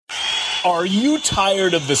Are you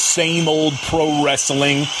tired of the same old pro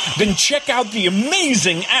wrestling? Then check out the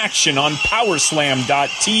amazing action on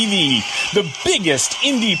Powerslam.tv, the biggest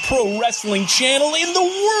indie pro wrestling channel in the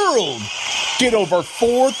world. Get over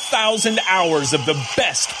 4,000 hours of the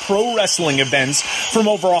best pro wrestling events from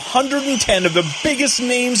over 110 of the biggest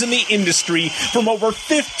names in the industry from over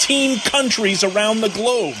 15 countries around the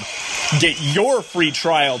globe. Get your free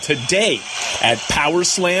trial today at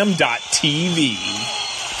Powerslam.tv.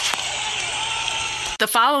 The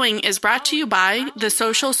following is brought to you by the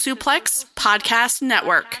Social Suplex Podcast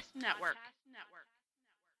Network.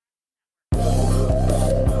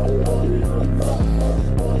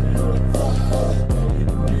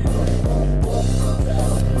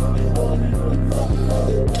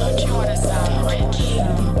 Don't you want to sound Ricky?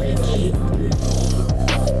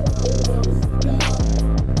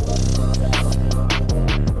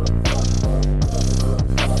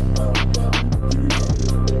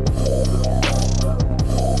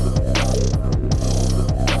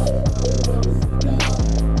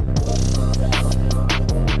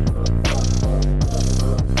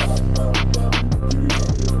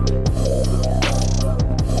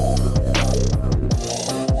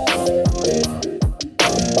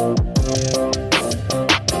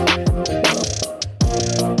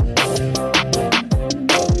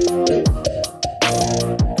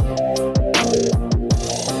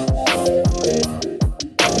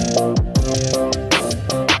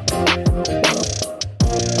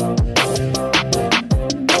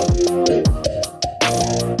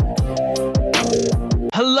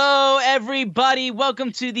 Everybody,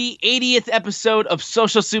 welcome to the 80th episode of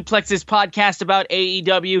Social Suplex's podcast about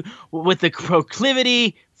AEW with the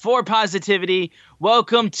proclivity for positivity.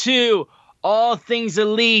 Welcome to All Things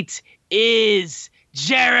Elite is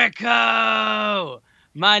Jericho.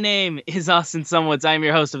 My name is Austin Sumwoods. I am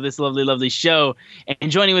your host of this lovely, lovely show.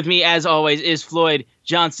 And joining with me, as always, is Floyd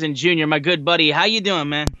Johnson Jr., my good buddy. How you doing,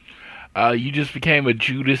 man? You just became a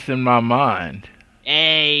Judas in my mind.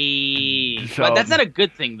 Hey, So, but that's not a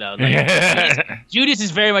good thing though. Like, Judas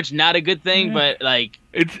is very much not a good thing, but like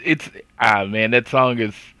man, that song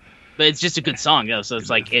is. But it's just a good song, though. So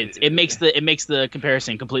it's like it makes the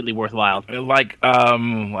comparison completely worthwhile. Like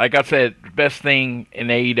I said, the best thing in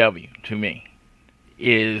AEW to me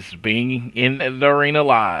is being in the arena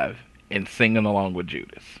live and singing along with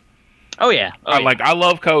Judas. Oh yeah, I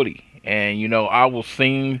love Cody, and I will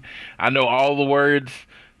sing. I know all the words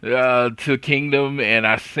to Kingdom, and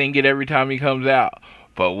I sing it every time he comes out.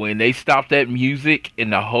 But when they stop that music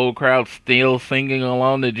and the whole crowd still singing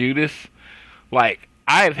along to Judas, like,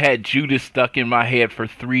 I've had Judas stuck in my head for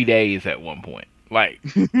 3 days at one point, like,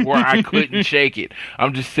 where I couldn't shake it.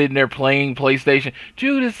 I'm just sitting there playing PlayStation.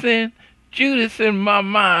 Judas in my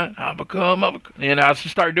mind, and I just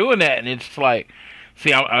start doing that, and it's like,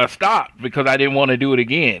 see, I stopped because I didn't want to do it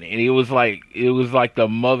again, and it was like the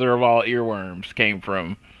mother of all earworms came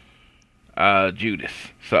from Judas.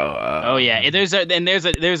 So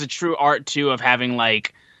there's a true art too of having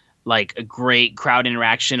like a great crowd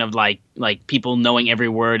interaction of like people knowing every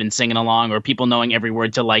word and singing along, or people knowing every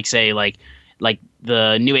word to like say like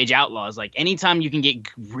the New Age Outlaws. Like, anytime you can get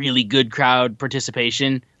really good crowd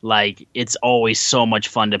participation, like, it's always so much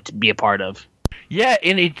fun to be a part of. Yeah,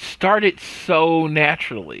 and it started so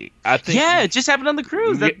naturally. I think. Yeah, it just happened on the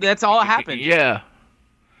cruise. That's all that happened. Yeah,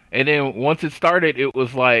 and then once it started, it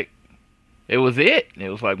was like. It was it. It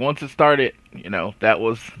was like, once it started, that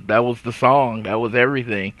was the song. That was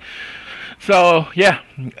everything. So yeah,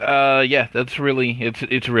 that's really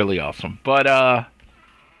it's really awesome. But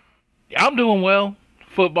I'm doing well.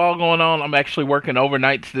 Football going on. I'm actually working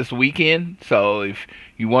overnights this weekend. So if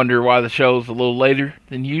you wonder why the show's a little later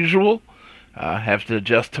than usual, I have to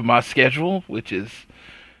adjust to my schedule, which is,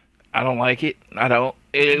 I don't like it.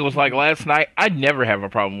 It was like last night, I'd never have a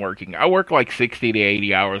problem working. I work like 60 to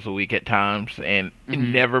 80 hours a week at times, and it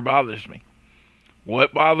never bothers me.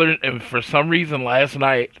 What bothered, and for some reason last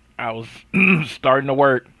night, I was starting to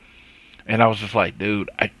work, and I was just like, dude,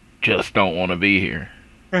 I just don't want to be here.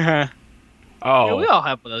 Uh-huh. Oh. Yeah, we all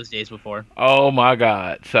have one of those days before. Oh my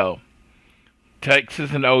God. So,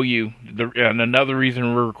 Texas and OU, and another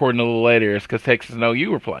reason we're recording a little later is because Texas and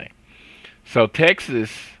OU were playing. So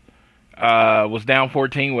Texas was down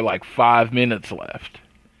 14 with like 5 minutes left,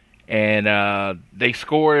 and they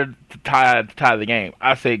scored to tie the game.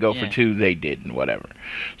 I say go for two. They didn't. Whatever.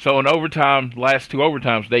 So in overtime, last two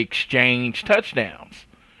overtimes, they exchanged touchdowns.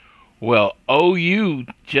 Well, OU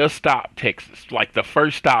just stopped Texas, like the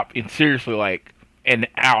first stop in seriously like an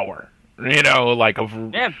hour. Like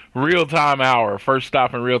a real-time hour, first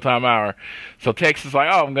stop in real-time hour. So Texas is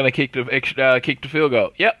like, oh, I'm going to kick the field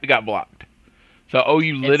goal. Yep, we got blocked. So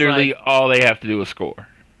OU literally all they have to do is score.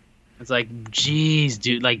 It's like, geez,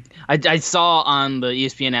 dude. Like I saw on the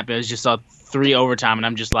ESPN app, I just saw 3 overtime, and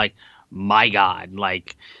I'm just like, my God.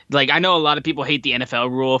 Like I know a lot of people hate the NFL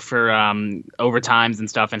rule for overtimes and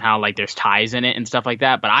stuff, and how like there's ties in it and stuff like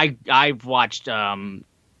that. But I've watched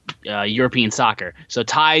European soccer, so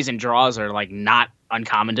ties and draws are like not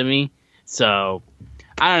uncommon to me. So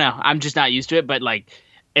I don't know. I'm just not used to it. But like,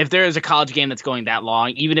 if there is a college game that's going that long,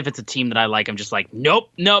 even if it's a team that I like, I'm just like, nope.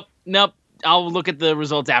 I'll look at the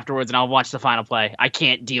results afterwards and I'll watch the final play. I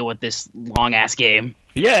can't deal with this long ass game.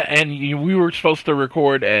 Yeah, and we were supposed to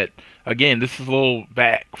record at, again, this is a little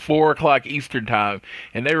back, 4 o'clock Eastern time,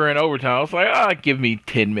 and they were in overtime. I was like, give me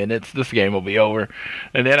 10 minutes. This game will be over.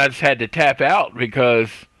 And then I just had to tap out because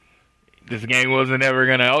this game wasn't ever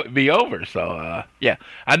going to be over. So, yeah,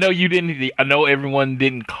 I know everyone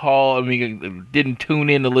didn't didn't tune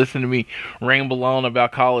in to listen to me ramble on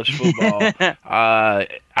about college football.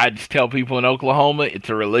 I just tell people in Oklahoma it's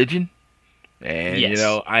a religion. And,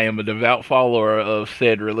 yes. I am a devout follower of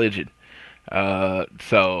said religion.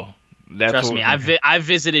 So that's Trust me, I've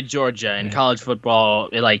visited Georgia, and college football,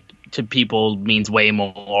 to people means way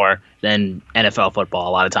more than NFL football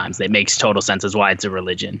a lot of times. It makes total sense as why it's a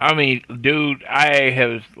religion. I mean, dude, I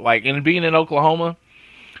have, in being in Oklahoma,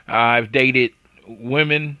 I've dated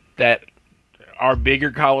women that are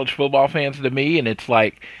bigger college football fans than me, and it's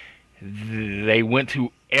like they went to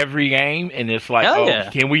every game, and it's like, yeah.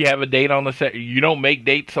 Can we have a date on the Saturday? You don't make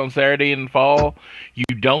dates on Saturday in the fall.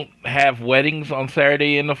 You don't have weddings on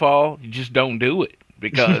Saturday in the fall. You just don't do it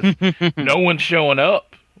because no one's showing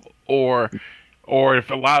up. Or if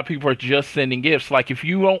a lot of people are just sending gifts. Like, if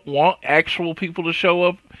you don't want actual people to show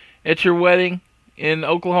up at your wedding in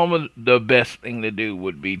Oklahoma, the best thing to do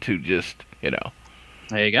would be to just,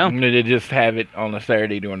 there you go. To just have it on a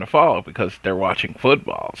Saturday during the fall because they're watching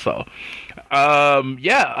football. So,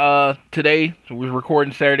 today we're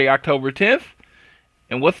recording Saturday, October 10th.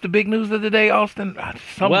 And what's the big news of the day, Austin?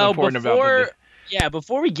 Something important about the day. Yeah,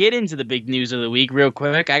 before we get into the big news of the week, real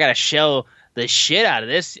quick, I got to shell the shit out of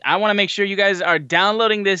this. I want to make sure you guys are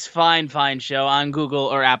downloading this fine show on Google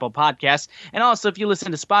or Apple Podcasts. And also, if you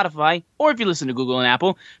listen to Spotify or if you listen to Google and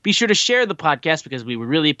Apple, be sure to share the podcast because we would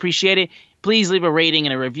really appreciate it. Please leave a rating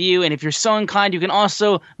and a review. And if you're so inclined, you can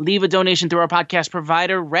also leave a donation through our podcast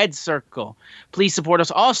provider, Red Circle. Please support us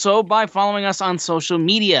also by following us on social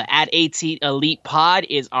media. At AT Elite Pod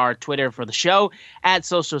is our Twitter for the show. At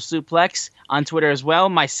Social Suplex on Twitter as well.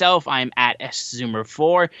 Myself, I'm at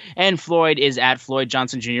SZoomer4. And Floyd is at Floyd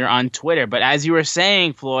Johnson Jr. on Twitter. But as you were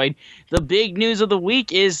saying, Floyd, the big news of the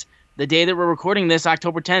week is the day that we're recording this,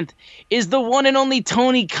 October 10th, is the one and only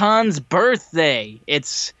Tony Khan's birthday.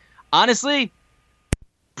 It's honestly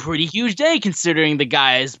pretty huge day considering the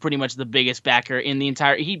guy is pretty much the biggest backer in the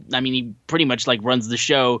entire he pretty much runs the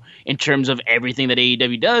show in terms of everything that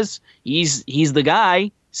AEW does. He's the guy.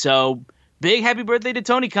 So big happy birthday to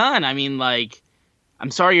Tony Khan. I'm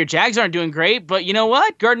sorry your Jags aren't doing great, but you know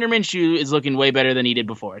what? Gardner Minshew is looking way better than he did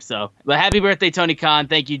before. So, but happy birthday, Tony Khan.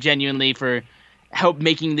 Thank you genuinely for help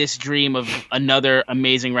making this dream of another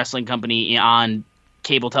amazing wrestling company on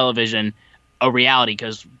cable television a reality,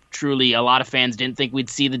 because truly a lot of fans didn't think we'd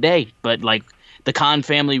see the day, but the Khan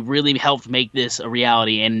family really helped make this a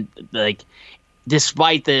reality. And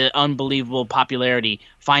despite the unbelievable popularity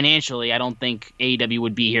financially, I don't think AEW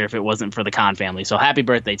would be here if it wasn't for the Khan family. So happy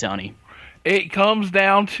birthday, Tony. It comes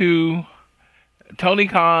down to Tony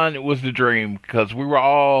Khan was the dream because we were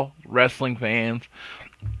all wrestling fans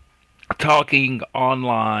talking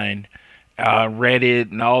online, Reddit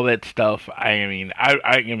and all that stuff. I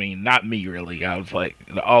mean, not me really. I was like,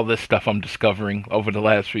 all this stuff I'm discovering over the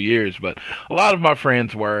last few years, but a lot of my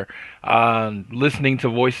friends were listening to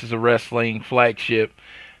Voices of Wrestling Flagship.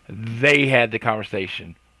 They had the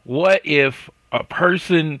conversation. What if a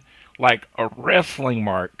person like a wrestling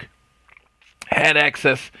mark had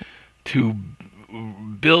access to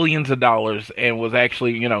billions of dollars and was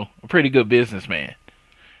actually, a pretty good businessman?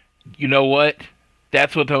 You know what?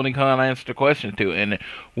 That's what Tony Khan answered the question to. And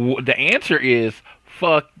the answer is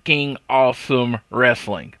fucking awesome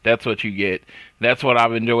wrestling. That's what you get. That's what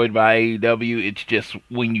I've enjoyed by AEW. It's just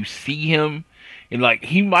when you see him, and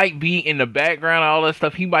he might be in the background, all that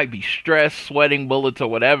stuff. He might be stressed, sweating bullets or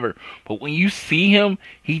whatever. But when you see him,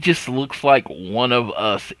 he just looks like one of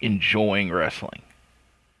us enjoying wrestling.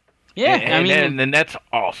 Yeah, and that's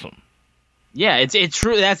awesome. Yeah, it's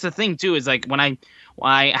true. That's the thing too. Is when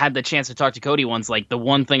I had the chance to talk to Cody once, the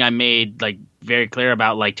one thing I made very clear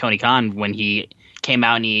about Tony Khan when he came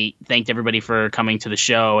out and he thanked everybody for coming to the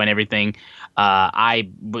show and everything. I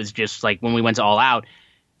was just when we went to All Out,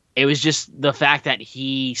 it was just the fact that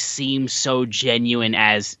he seemed so genuine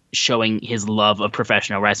as showing his love of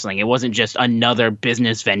professional wrestling. It wasn't just another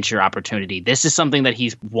business venture opportunity. This is something that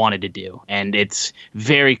he's wanted to do, and it's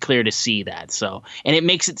very clear to see that. So, and it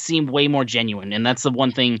makes it seem way more genuine, and that's the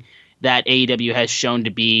one thing that AEW has shown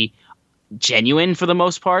to be genuine for the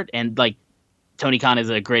most part, and like Tony Khan is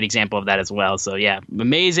a great example of that as well. So yeah,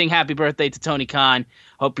 amazing. Happy birthday to Tony Khan.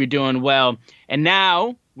 Hope you're doing well. And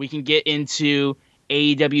now we can get into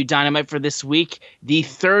AEW Dynamite for this week. The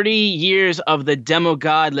 30 years of the Demo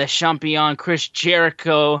God Le Champion Chris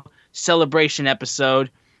Jericho celebration episode.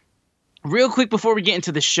 Real quick before we get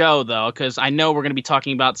into the show, though, because I know we're going to be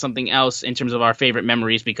talking about something else in terms of our favorite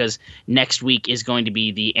memories, because next week is going to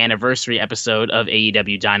be the anniversary episode of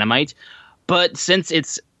AEW Dynamite. But since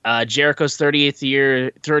it's Jericho's 30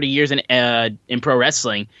 years in pro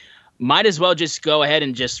wrestling, might as well just go ahead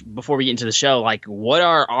and just, before we get into the show, like, what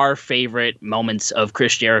are our favorite moments of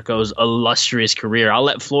Chris Jericho's illustrious career? I'll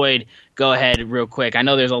let Floyd go ahead real quick. I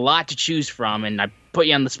know there's a lot to choose from, and I put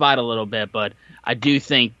you on the spot a little bit, but I do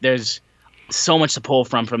think there's so much to pull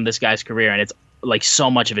from this guy's career, and it's like so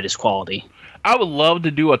much of it is quality. I would love to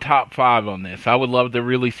do a top 5 on this. I would love to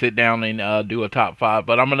really sit down and do a top 5,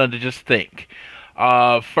 but I'm going to just think.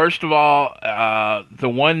 First of all, the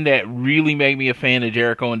one that really made me a fan of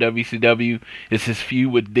Jericho in WCW is his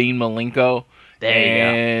feud with Dean Malenko.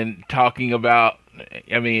 And talking about,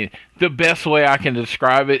 I mean, the best way I can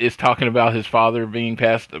describe it is talking about his father being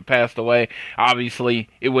passed away. Obviously,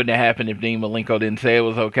 it wouldn't have happened if Dean Malenko didn't say it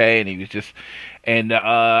was okay, and he was just, and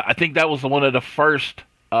I think that was one of the first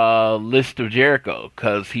list of Jericho,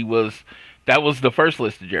 because that was the first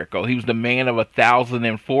list of Jericho. He was the man of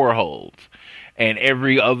 1,004 holds. And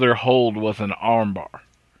every other hold was an armbar.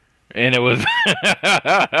 And it was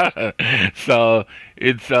so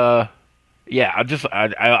it's yeah,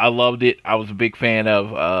 I loved it. I was a big fan of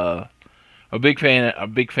that.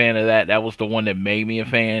 That was the one that made me a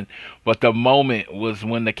fan. But the moment was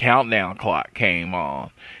when the countdown clock came on,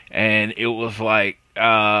 and it was like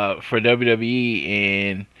for WWE,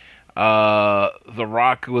 and The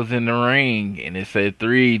Rock was in the ring, and it said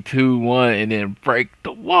 3, 2, 1, and then break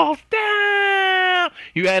the walls down.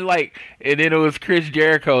 You had and then it was Chris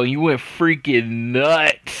Jericho, and you went freaking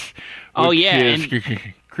nuts. Oh yeah,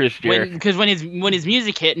 Chris Jericho. Because when his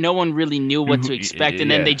music hit, no one really knew what to expect, and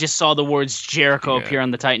then they just saw the words Jericho appear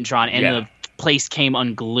on the Titantron, and the place came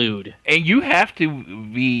unglued. And you have to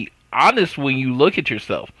be honest when you look at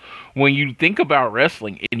yourself, when you think about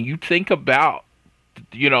wrestling, and you think about,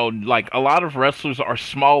 like, a lot of wrestlers are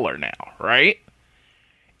smaller now, right?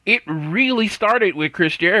 It really started with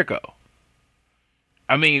Chris Jericho.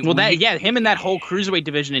 I mean, him and that whole cruiserweight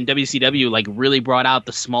division in WCW like really brought out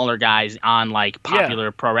the smaller guys on like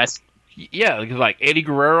popular pro wrestling. Yeah, because like Eddie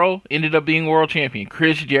Guerrero ended up being world champion,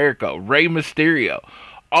 Chris Jericho, Rey Mysterio.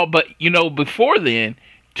 Oh, but before then,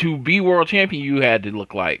 to be world champion, you had to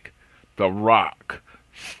look like The Rock,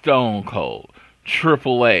 Stone Cold,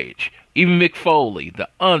 Triple H, even Mick Foley, The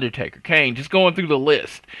Undertaker, Kane. Just going through the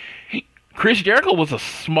list. Chris Jericho was a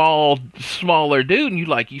smaller dude, and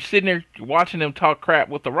you sitting there watching him talk crap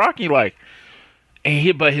with The Rock, but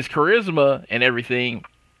his charisma and everything,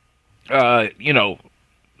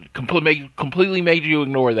 completely made you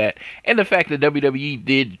ignore that, and the fact that WWE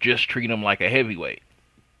did just treat him like a heavyweight.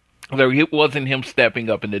 It wasn't him stepping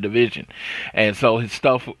up in the division, and so his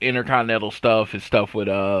stuff, Intercontinental stuff, his stuff with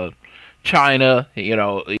China,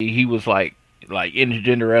 he was like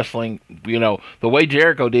intergender wrestling, the way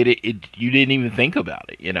Jericho did it, you didn't even think about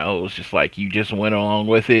it, it was just like you just went along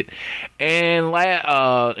with it. And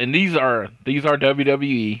these are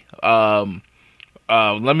WWE.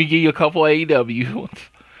 Let me give you a couple AEW ones.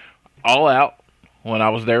 All Out, when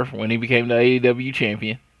I was there when he became the AEW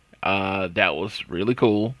champion, that was really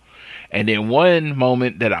cool. And then one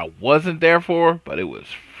moment that I wasn't there for, but it was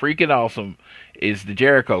freaking awesome, is the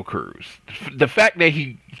Jericho Cruise. The fact that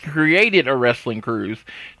he created a wrestling cruise,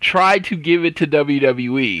 tried to give it to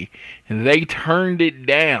WWE, and they turned it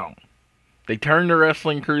down. They turned the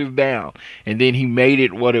wrestling cruise down, and then he made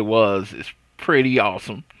it what it was. It's pretty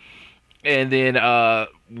awesome. And then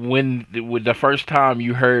with the first time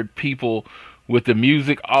you heard people with the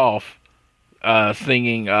music off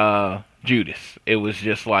singing Judas, it was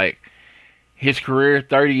just like, his career,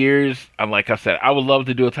 30 years, like I said, I would love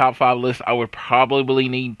to do a top 5 list. I would probably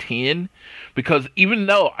need 10, because even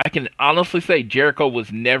though I can honestly say Jericho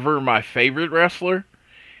was never my favorite wrestler,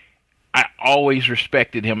 I always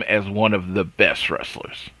respected him as one of the best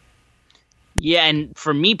wrestlers. Yeah, and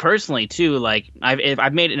for me personally too, like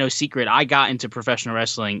I've made it no secret, I got into professional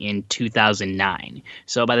wrestling in 2009.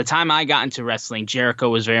 So by the time I got into wrestling, Jericho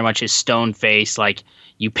was very much his stone face, like,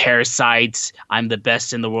 you parasites, I'm the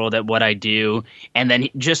best in the world at what I do. And then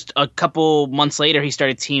just a couple months later, he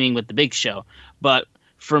started teaming with the Big Show. But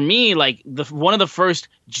for me, like, one of the first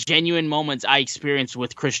genuine moments I experienced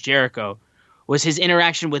with Chris Jericho was his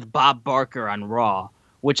interaction with Bob Barker on Raw,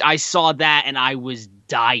 which I saw that and I was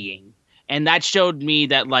dying. And that showed me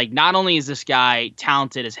that, like, not only is this guy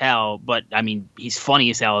talented as hell, but, I mean, he's funny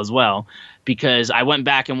as hell as well. Because I went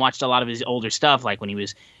back and watched a lot of his older stuff, like when he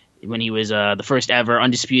was the first ever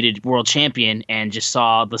undisputed world champion, and just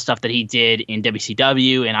saw the stuff that he did in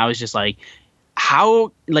WCW. And I was just like,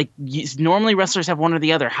 how, like, normally wrestlers have one or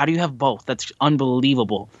the other. How do you have both? That's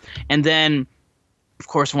unbelievable. And then, of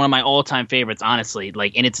course, one of my all-time favorites, honestly,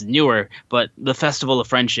 like, and it's newer, but the Festival of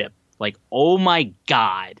Friendship. Like, oh my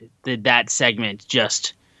God, did that segment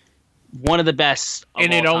just one of the best of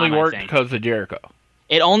and all it only time, worked because of Jericho.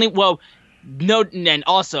 It only, well, no, and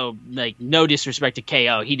also, like, no disrespect to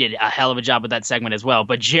KO, he did a hell of a job with that segment as well.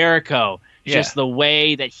 But Jericho, just the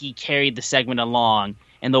way that he carried the segment along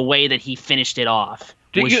and the way that he finished it off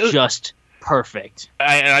was just perfect.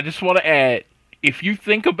 I just want to add, if you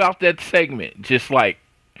think about that segment, just like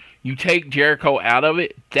you take Jericho out of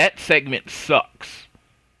it, that segment sucks.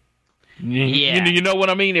 Yeah. You know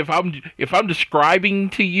what I mean? If I'm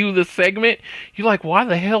describing to you the segment, you're like, why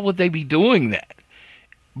the hell would they be doing that?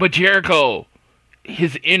 But Jericho,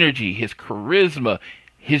 his energy, his charisma,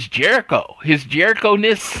 his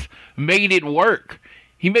Jericho-ness made it work.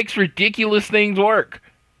 He makes ridiculous things work.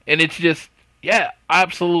 And it's just, yeah,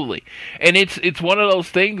 absolutely. And it's one of those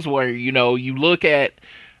things where, you know, you look at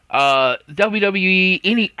WWE,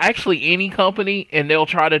 any company, and they'll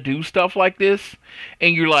try to do stuff like this,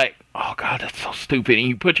 and you're like, oh God, that's so stupid. And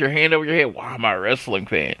you put your hand over your head, why am I a wrestling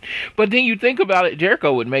fan? But then you think about it,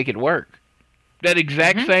 Jericho would make it work. That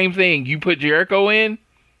exact same thing, you put Jericho in,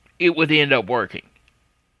 it would end up working.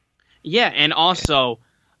 Yeah, and also,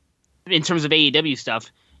 in terms of AEW stuff,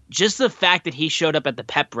 just the fact that he showed up at the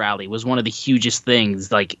pep rally was one of the hugest things,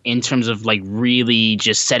 like, in terms of, like, really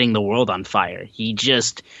just setting the world on fire.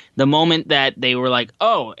 The moment that they were like,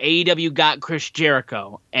 oh, AEW got Chris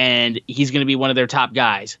Jericho, and he's going to be one of their top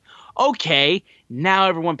guys. Okay, now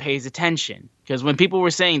everyone pays attention. Because when people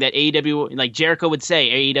were saying that AEW, like Jericho would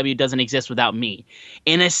say, AEW doesn't exist without me.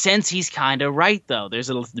 In a sense, he's kind of right, though. There's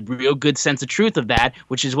a real good sense of truth of that,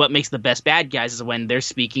 which is what makes the best bad guys, is when they're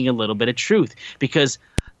speaking a little bit of truth. Because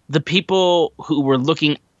the people who were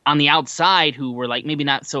looking on the outside, who were, like, maybe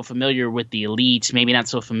not so familiar with the Elite, maybe not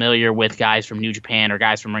so familiar with guys from New Japan or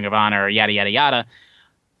guys from Ring of Honor or yada, yada, yada,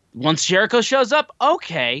 once Jericho shows up,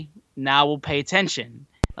 okay, now we'll pay attention.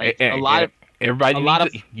 Like,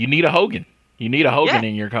 you need a Hogan. You need a Hogan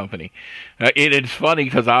in your company. It's funny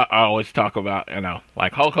because I always talk about, you know,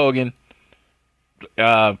 like Hulk Hogan,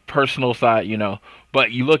 personal side, you know.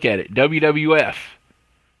 But you look at it, WWF,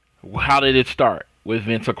 how did it start? With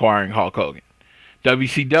Vince acquiring Hulk Hogan.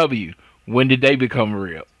 WCW, when did they become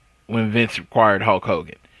real? When Vince acquired Hulk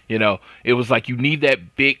Hogan. You know, it was like you need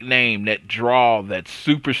that big name, that draw, that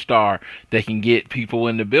superstar that can get people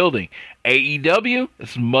in the building. AEW,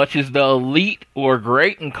 as much as the Elite were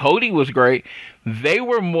great and Cody was great, they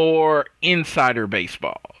were more insider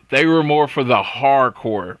baseball. They were more for the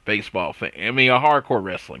hardcore baseball fan. I mean, hardcore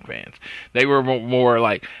wrestling fans. They were more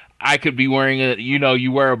like, I could be wearing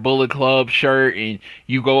you wear a Bullet Club shirt and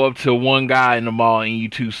you go up to one guy in the mall and you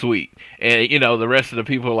too sweet. And, you know, the rest of the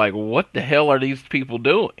people are like, what the hell are these people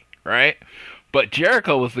doing? Right? But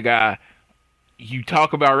Jericho was the guy, you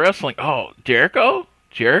talk about wrestling. Oh, Jericho?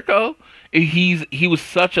 He was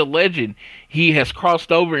such a legend. He has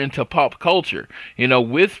crossed over into pop culture, you know,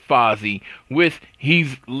 with Fozzy,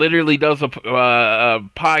 he's literally does a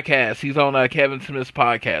podcast. He's on Kevin Smith's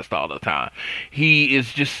podcast all the time. He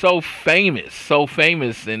is just so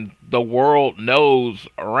famous, and the world knows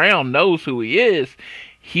who he is.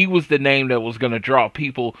 He was the name that was going to draw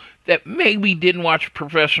people that maybe didn't watch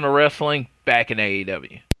professional wrestling back in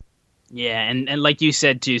AEW. Yeah, and like you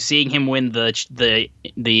said too, seeing him win the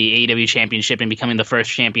AEW championship and becoming the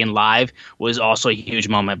first champion live was also a huge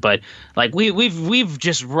moment. But like we've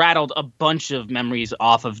just rattled a bunch of memories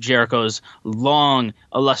off of Jericho's long,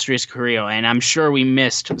 illustrious career, and I'm sure we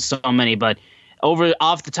missed so many. But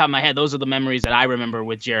off the top of my head, those are the memories that I remember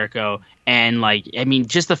with Jericho. And like, I mean,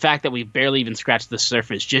 just the fact that we've barely even scratched the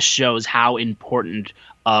surface just shows how important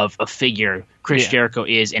of a figure Chris Jericho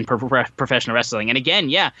is in professional wrestling. And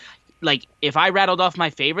again, like if I rattled off my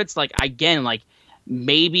favorites, like again, like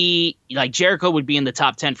maybe like Jericho would be in the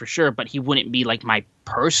top 10 for sure, but he wouldn't be like my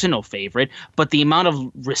personal favorite, but the amount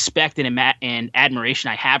of respect and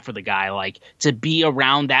admiration I have for the guy, like to be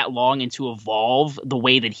around that long and to evolve the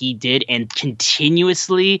way that he did and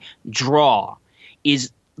continuously draw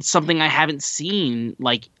is something I haven't seen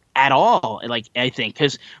like at all. Like, I think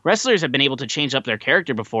because wrestlers have been able to change up their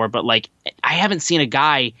character before, but like I haven't seen a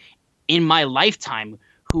guy in my lifetime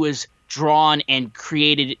who has drawn and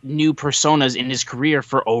created new personas in his career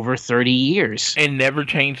for over 30 years and never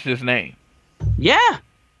changed his name. Yeah,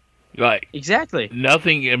 like exactly.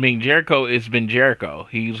 Nothing. I mean, Jericho has been Jericho.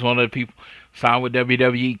 He's one of the people signed with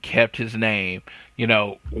WWE, kept his name. You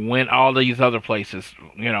know, went all these other places.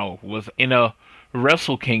 You know, was in a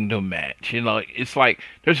Wrestle Kingdom match. You know, it's like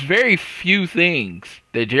there's very few things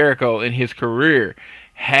that Jericho in his career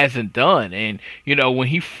hasn't done. And you know, when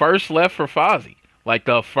he first left for Fozzy, like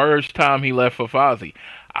the first time he left for Fozzy,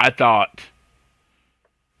 I thought,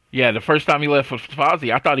 yeah, the first time he left for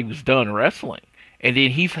Fozzy, I thought he was done wrestling. And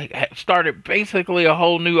then he's started basically a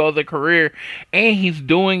whole new other career, and he's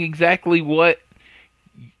doing exactly what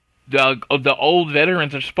the old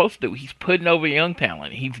veterans are supposed to do. He's putting over young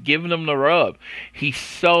talent. He's giving them the rub. He's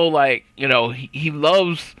so like, you know, he's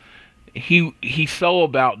so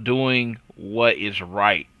about doing what is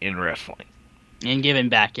right in wrestling. And giving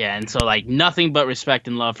back, yeah. And so, like, nothing but respect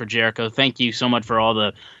and love for Jericho. Thank you so much for all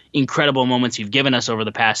the incredible moments you've given us over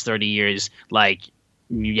the past 30 years. Like,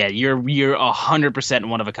 yeah, you're 100%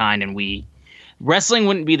 one of a kind, and wrestling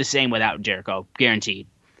wouldn't be the same without Jericho, guaranteed.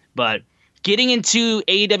 But getting into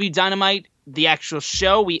AEW Dynamite, the actual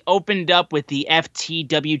show, we opened up with the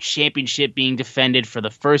FTW Championship being defended for the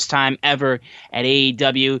first time ever at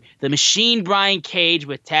AEW. The Machine Brian Cage,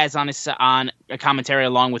 with Taz on a commentary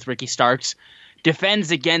along with Ricky Starks, defends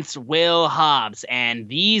against Will Hobbs. And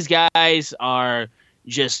these guys are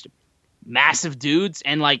just massive dudes.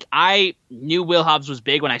 And like, I knew Will Hobbs was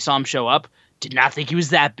big when I saw him show up. Did not think he was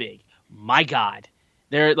that big. My God.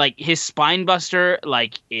 They're like, his spine buster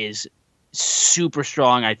like is super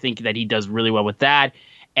strong. I think that he does really well with that.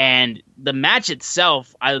 And the match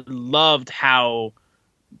itself, I loved how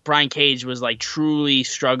Brian Cage was like truly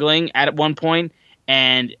struggling at one point,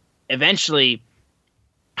 and eventually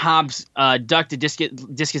Hobbs ducked a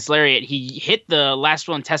discus lariat. He hit the Last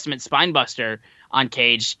Will and Testament spine buster on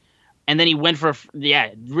Cage, and then he went for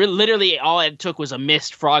literally all it took was a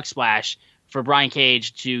missed frog splash for Brian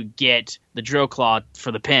Cage to get the drill claw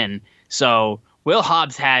for the pin. So Will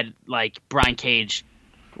Hobbs had like Brian Cage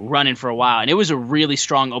running for a while, and it was a really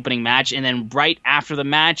strong opening match. And then right after the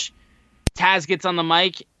match, Taz gets on the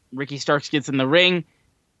mic, Ricky Starks gets in the ring,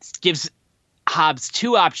 gives Hobbs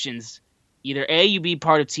two options. Either A, you be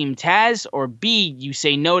part of Team Taz, or B, you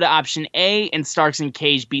say no to option A, and Starks and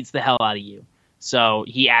Cage beats the hell out of you. So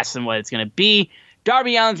he asks him what it's going to be.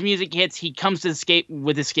 Darby Allin's music hits. He comes to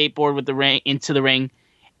with his skateboard with the ring into the ring,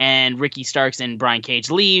 and Ricky Starks and Brian Cage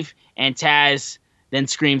leave. And Taz then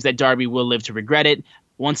screams that Darby will live to regret it.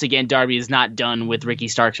 Once again, Darby is not done with Ricky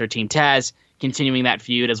Starks or Team Taz, continuing that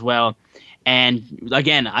feud as well. And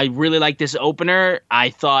again, I really like this opener. I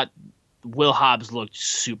thought Will Hobbs looked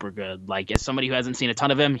super good. Like, as somebody who hasn't seen a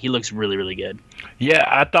ton of him, he looks really, really good. Yeah,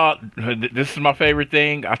 I thought this is my favorite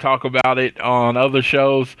thing. I talk about it on other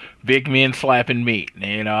shows. Big men slapping meat.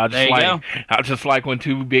 You know, I just like when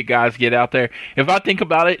two big guys get out there. If I think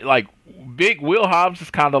about it, like big Will Hobbs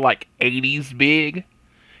is kind of like 80s big.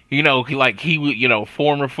 You know,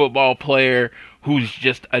 former football player who's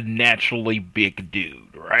just a naturally big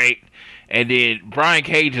dude, right? And then Brian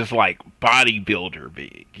Cage is like bodybuilder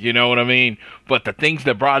big, you know what I mean? But the things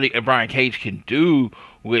that Brian Cage can do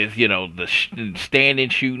with, you know, the standing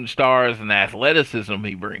shooting stars and the athleticism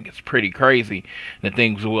he brings, it's pretty crazy. The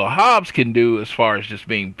things Will Hobbs can do as far as just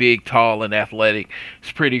being big, tall, and athletic,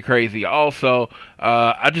 it's pretty crazy also.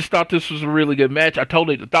 I just thought this was a really good match. I thought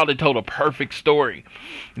it told a perfect story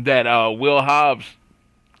that Will Hobbs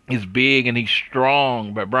is big and he's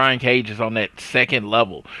strong, but Brian Cage is on that second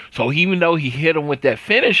level. So even though he hit him with that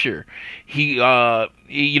finisher, he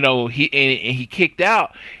kicked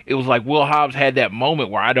out. It was like Will Hobbs had that moment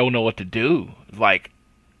where I don't know what to do. Like,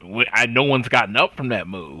 no one's gotten up from that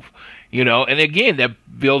move, you know. And again,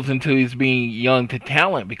 that builds into his being young to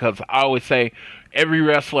talent, because I always say every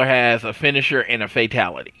wrestler has a finisher and a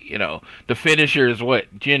fatality. You know, the finisher is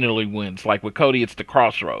what generally wins. Like with Cody, it's the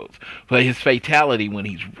crossroads. But his fatality, when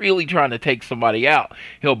he's really trying to take somebody out,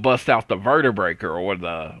 he'll bust out the vertebreaker or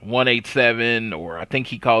the 187, or I think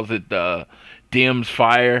he calls it the Dim's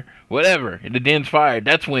Fire, whatever. The Dim's Fire.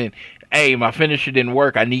 That's when hey, my finisher didn't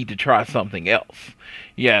work. I need to try something else.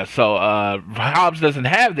 Yeah, so Hobbs doesn't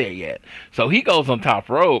have that yet. So he goes on top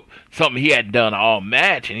rope, something he hadn't done all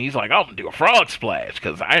match, and he's like, I'm going to do a frog splash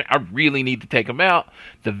because I really need to take him out.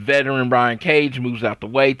 The veteran Brian Cage moves out the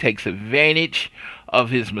way, takes advantage of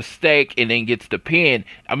his mistake, and then gets the pin.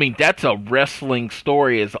 I mean, that's a wrestling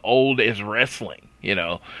story as old as wrestling. You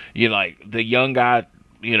know, like the young guy,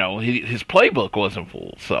 his playbook wasn't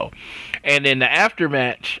full. So, and then the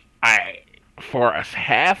aftermatch, for a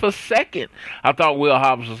half a second, I thought Will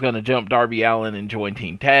Hobbs was going to jump Darby Allin and join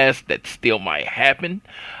Team Taz. That still might happen.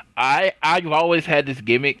 I've always had this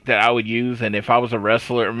gimmick that I would use, and if I was a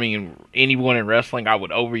wrestler, anyone in wrestling, I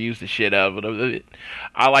would overuse the shit out of it.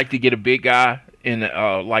 I like to get a big guy in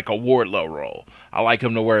like a Wardlow role. I like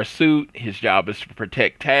him to wear a suit. His job is to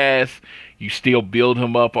protect Taz. You still build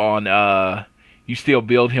him up on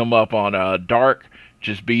Dark,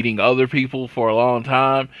 just beating other people for a long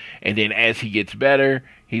time, and then as he gets better,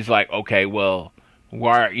 he's like, okay, well,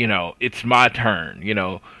 it's my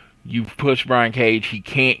turn. You've pushed Brian Cage, he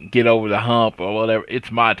can't get over the hump or whatever.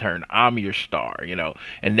 It's my turn. I'm your star,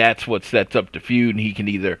 and that's what sets up the feud, and he can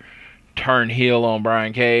either turn heel on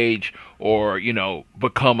Brian Cage or,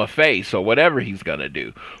 become a face or whatever he's gonna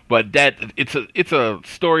do. But it's a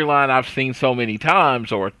storyline I've seen so many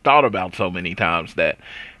times or thought about so many times that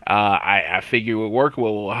I figure it would work with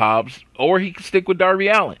Will Hobbs, or he could stick with Darby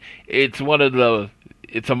Allin. It's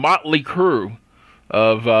a motley crew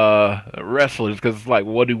of wrestlers, because it's like,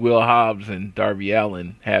 what do Will Hobbs and Darby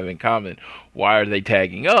Allin have in common? Why are they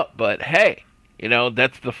tagging up? But hey,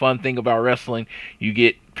 that's the fun thing about wrestling. You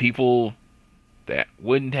get people that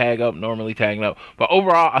wouldn't tag up normally tagging up. But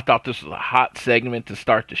overall, I thought this was a hot segment to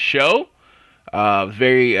start the show. A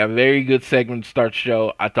very good segment to start the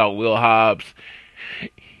show. I thought Will Hobbs,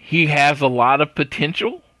 he has a lot of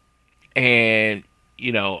potential, and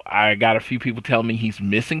I got a few people telling me he's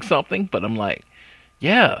missing something, but I'm like,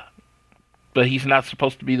 yeah, but he's not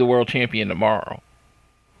supposed to be the world champion tomorrow.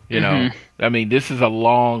 This is a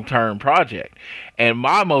long-term project, and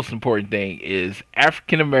my most important thing is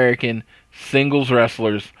African American singles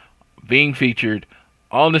wrestlers being featured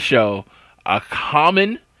on the show. A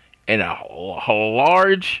common and a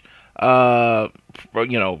large,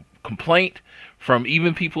 complaint from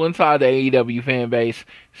even people inside the AEW fan base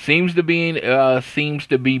seems to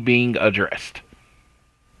be being addressed.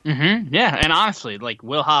 Yeah, and honestly, like,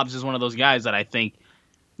 Will Hobbs is one of those guys that I think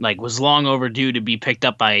was long overdue to be picked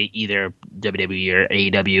up by either WWE or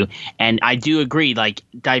AEW. And I do agree,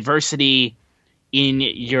 diversity in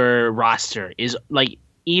your roster is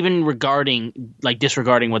even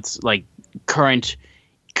disregarding what's current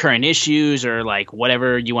issues or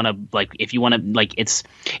whatever you want to if you want to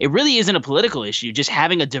it really isn't a political issue. Just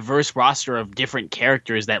having a diverse roster of different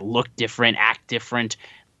characters that look different, act different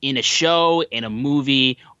in a show, in a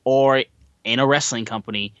movie, or in a wrestling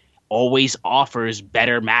company always offers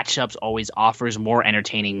better matchups, always offers a more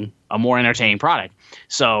entertaining product.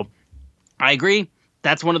 So I agree.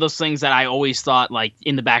 That's one of those things that I always thought,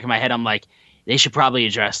 in the back of my head, I'm like, they should probably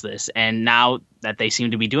address this. And now that they seem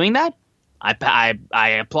to be doing that, I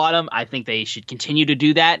applaud them. I think they should continue to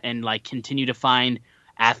do that and continue to find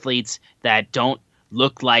athletes that don't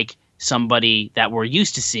look like somebody that we're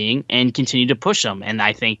used to seeing and continue to push them. And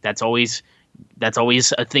I think that's always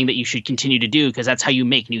a thing that you should continue to do, because that's how you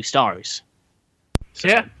make new stars. So.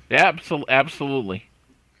 Yeah, absolutely.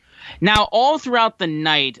 Now, all throughout the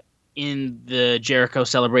night in the Jericho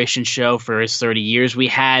Celebration show for his 30 years, we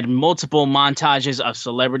had multiple montages of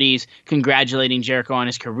celebrities congratulating Jericho on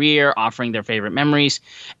his career, offering their favorite memories,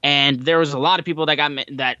 and there was a lot of people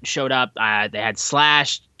that showed up. They had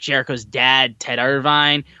Slash, Jericho's dad, Ted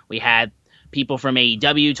Irvine. We had people from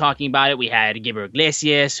AEW talking about it. We had Gabriel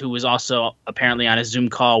Iglesias, who was also apparently on a Zoom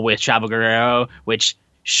call with Chavo Guerrero, which,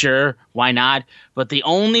 sure, why not? But the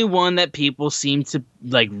only one that people seem to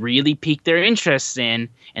really pique their interest in,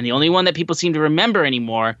 and the only one that people seem to remember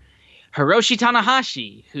anymore, Hiroshi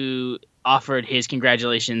Tanahashi, who offered his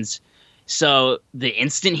congratulations. So the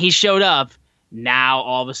instant he showed up, now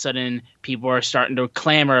all of a sudden people are starting to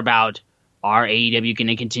clamor about, are AEW going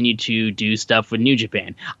to continue to do stuff with New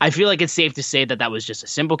Japan? I feel like it's safe to say that was just a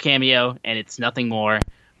simple cameo and it's nothing more.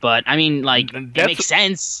 But I mean, it makes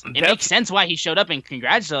sense. It makes sense why he showed up and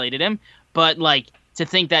congratulated him. But to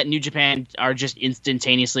think that New Japan are just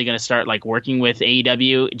instantaneously going to start working with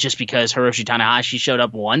AEW just because Hiroshi Tanahashi showed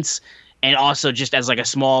up once, and also just as a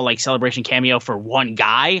small celebration cameo for one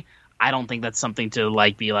guy, I don't think that's something to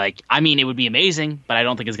be I mean, it would be amazing, but I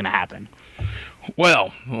don't think it's going to happen.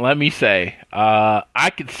 Well, let me say,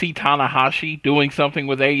 I could see Tanahashi doing something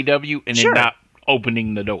with AEW and then not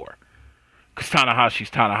opening the door. Because Tanahashi's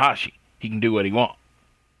Tanahashi. he can do what he wants.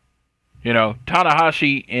 You know,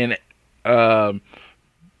 Tanahashi in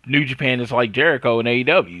New Japan is like Jericho in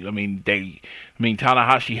AEW. I mean,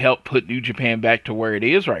 Tanahashi helped put New Japan back to where it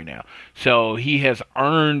is right now. So he has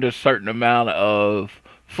earned a certain amount of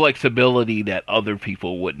flexibility that other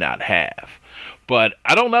people would not have. But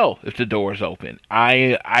I don't know if the door is open.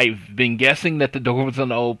 I've been guessing that the door was going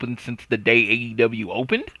to open since the day AEW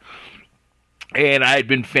opened. And I had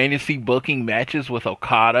been fantasy booking matches with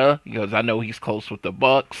Okada because I know he's close with the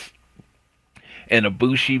Bucks. And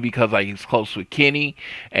Ibushi because he's close with Kenny.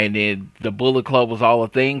 And then the Bullet Club was all a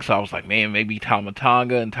thing. So I was like, man, maybe Tama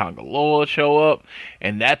Tonga and Tonga Loa show up.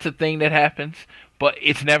 And that's a thing that happens. But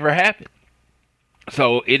it's never happened.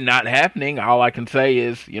 So it not happening, all I can say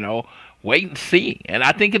is, you know, wait and see. And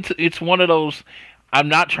I think it's one of those, I'm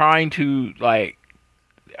not trying to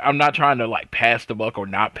pass the buck or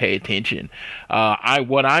not pay attention.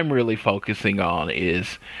 What I'm really focusing on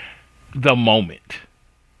is the moment.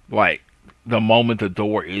 Like, the moment the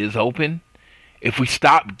door is open. If we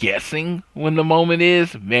stop guessing when the moment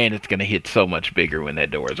is, man, it's going to hit so much bigger when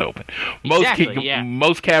that door is open.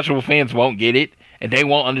 Most casual fans won't get it, and they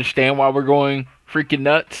won't understand why we're going freaking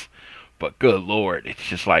nuts. But good Lord, it's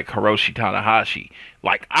just like Hiroshi Tanahashi.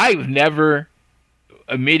 Like, I've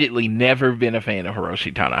admittedly never been a fan of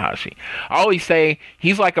Hiroshi Tanahashi. I always say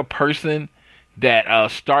he's like a person that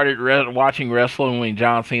started watching wrestling when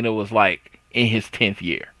John Cena was like in his 10th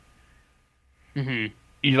year. Mm-hmm.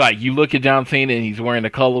 You look at John Cena and he's wearing the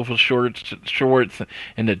colorful shorts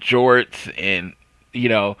and the jorts, and you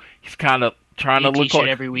know he's kind of trying to look like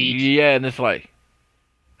every week. Yeah, and it's like,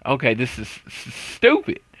 okay, this is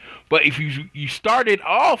stupid. But if you started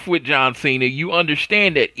off with John Cena, you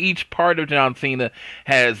understand that each part of John Cena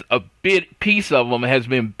has piece of him has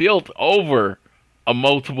been built over a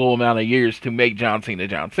multiple amount of years to make John Cena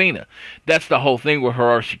John Cena. That's the whole thing with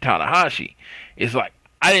Hiroshi Tanahashi. It's like,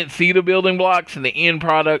 I didn't see the building blocks, and the end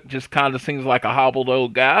product just kind of seems like a hobbled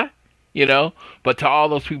old guy, you know? But to all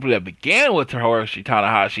those people that began with Hiroshi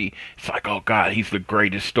Tanahashi, it's like, oh, God, he's the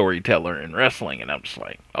greatest storyteller in wrestling. And I'm just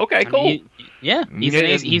like, okay, cool.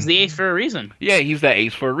 He's the ace for a reason. Yeah, he's the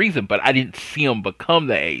ace for a reason, but I didn't see him become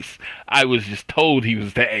the ace. I was just told he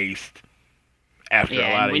was the ace after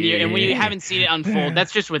a lot of years. And when you haven't seen it unfold,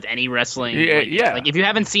 that's just with any wrestling. Yeah. Like, if you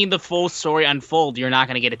haven't seen the full story unfold, you're not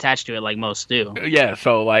going to get attached to it like most do. Yeah,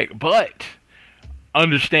 so, but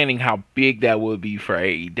understanding how big that would be for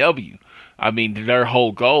AEW, I mean, their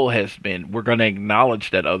whole goal has been, we're going to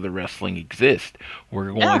acknowledge that other wrestling exists.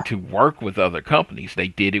 We're going to work with other companies. They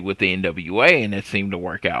did it with the NWA, and it seemed to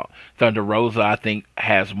work out. Thunder Rosa, I think,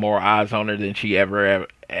 has more eyes on her than she ever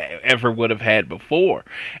would have had before.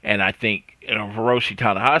 And I think, you know, Hiroshi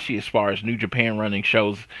Tanahashi, as far as New Japan running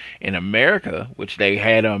shows in America, which they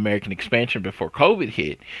had an American expansion before COVID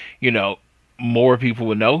hit, you know, more people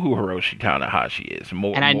would know who Hiroshi Tanahashi is.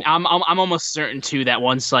 I'm almost certain too that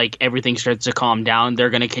once like everything starts to calm down,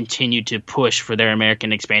 they're going to continue to push for their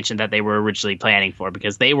American expansion that they were originally planning for,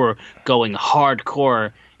 because they were going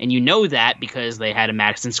hardcore, and you know that because they had a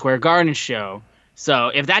Madison Square Garden show. So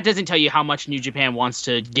if that doesn't tell you how much New Japan wants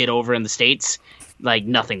to get over in the States, like,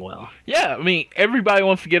 nothing will. Yeah, I mean, everybody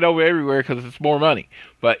wants to get over everywhere because it's more money.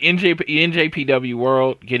 But NJPW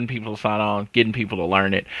World, getting people to sign on, getting people to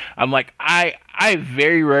learn it. I'm like, I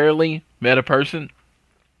very rarely met a person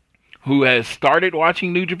who has started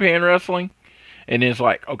watching New Japan Wrestling and is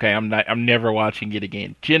like, okay, I'm never watching it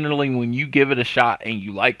again. Generally, when you give it a shot and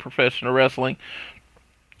you like professional wrestling,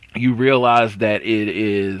 you realize that it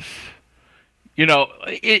is, you know,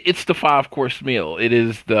 it's the 5-course meal. It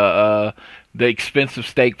is the expensive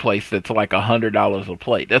steak place that's like $100 a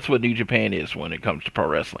plate. That's what New Japan is when it comes to pro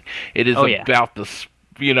wrestling. It is about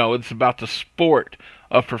it's about the sport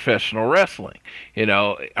of professional wrestling. You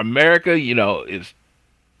know, America, you know, is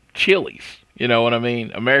Chili's. You know what I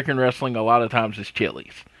mean? American wrestling a lot of times is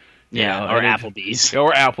Chili's. Yeah, or Applebee's.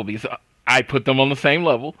 Or Applebee's. I put them on the same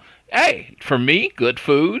level. Hey, for me, good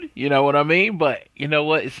food. You know what I mean? But you know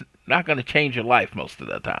what? It's not going to change your life most of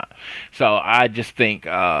the time. So I just think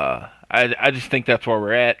I just think that's where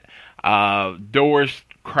we're at. Doors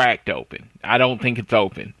cracked open. I don't think it's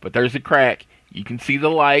open, but there's a crack. You can see the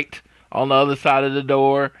light on the other side of the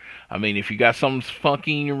door. I mean, if you got something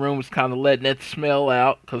funky in your room, it's kind of letting that smell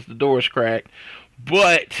out because the door's cracked.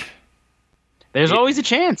 But there's always a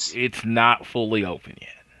chance. It's not fully open yet.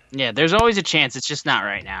 Yeah, there's always a chance. It's just not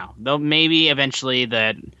right now. Though maybe eventually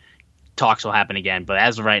that talks will happen again, but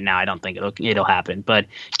as of right now, I don't think it'll happen. But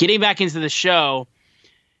getting back into the show,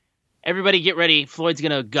 everybody get ready. Floyd's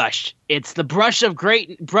going to gush. It's the Brush with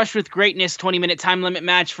Greatness 20-minute time limit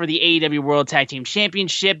match for the AEW World Tag Team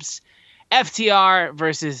Championships. FTR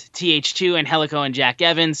versus TH2, Angelico and Jack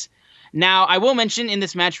Evans. Now, I will mention in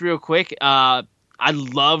this match real quick, I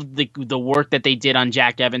loved the work that they did on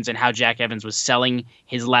Jack Evans and how Jack Evans was selling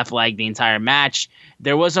his left leg the entire match.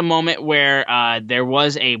 There was a moment where there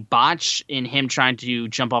was a botch in him trying to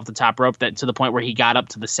jump off the top rope to the point where he got up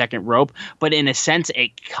to the second rope. But in a sense,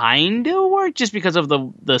 it kind of worked just because of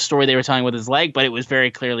the story they were telling with his leg. But it was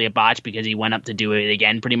very clearly a botch because he went up to do it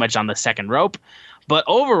again pretty much on the second rope. But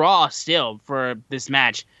overall, still, for this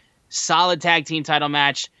match, solid tag team title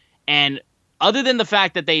match. And other than the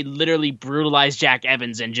fact that they literally brutalized Jack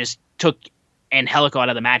Evans and just took Angelico out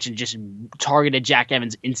of the match and just targeted Jack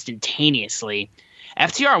Evans instantaneously,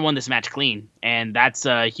 FTR won this match clean, and that's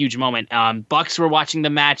a huge moment. Bucks were watching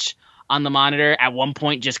the match on the monitor at one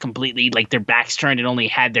point, just completely like their backs turned and only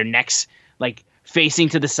had their necks like facing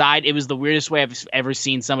to the side. It was the weirdest way I've ever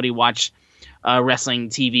seen somebody watch wrestling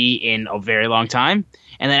TV in a very long time.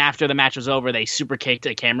 And then after the match was over, they super kicked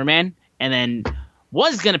a cameraman and then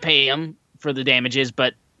was going to pay him for the damages,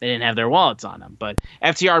 but they didn't have their wallets on them. But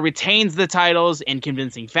FTR retains the titles in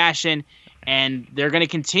convincing fashion, and they're going to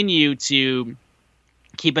continue to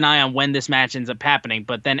keep an eye on when this match ends up happening.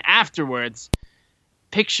 But then afterwards,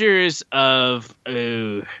 pictures of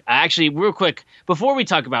actually, real quick, before we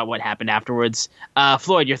talk about what happened afterwards,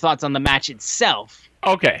 Floyd, your thoughts on the match itself?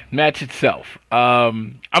 Okay, match itself.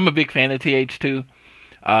 I'm a big fan of TH2.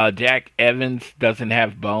 Jack Evans doesn't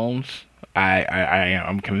have bones.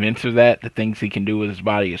 I'm convinced of that. The things he can do with his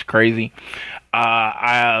body is crazy.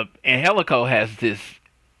 Angelico has this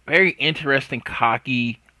very interesting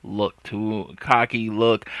cocky look.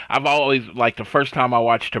 I've always, like, the first time I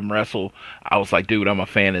watched him wrestle, I was like, dude, I'm a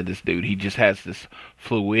fan of this dude. He just has this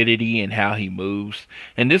fluidity in how he moves.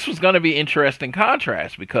 And this was going to be interesting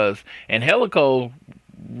contrast because Angelico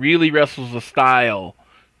really wrestles a style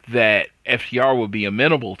that FTR would be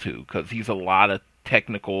amenable to because he's a lot of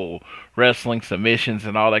technical wrestling, submissions,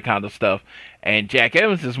 and all that kind of stuff. And Jack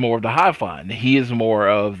Evans is more of the high flying. He is more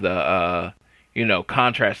of the,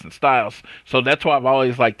 contrasting styles. So that's why I've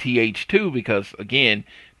always liked TH2 because, again,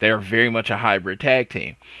 they're very much a hybrid tag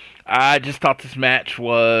team. I thought this match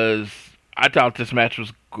was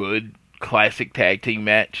good, classic tag team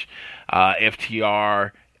match.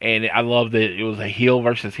 FTR. And I love that it was a heel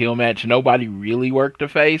versus heel match. Nobody really worked a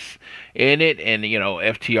face in it, and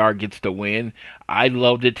FTR gets the win. I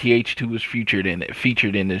love that TH2 was featured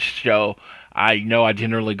in this show. I know I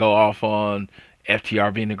generally go off on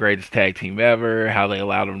FTR being the greatest tag team ever, how they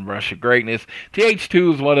allowed them to rush to greatness.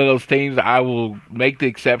 TH2 is one of those teams I will make the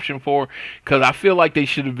exception for because I feel like they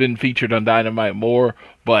should have been featured on Dynamite more.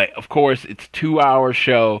 But of course, it's a 2-hour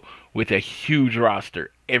show with a huge roster.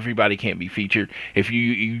 Everybody can't be featured. If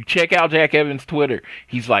you check out Jack Evans' Twitter,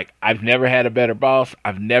 he's like, I've never had a better boss.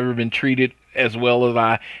 I've never been treated as well as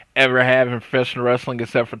I ever have in professional wrestling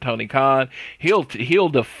except for Tony Khan. He'll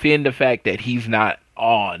defend the fact that he's not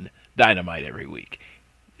on Dynamite every week.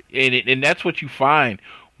 And that's what you find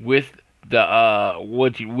with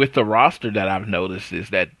the roster that I've noticed is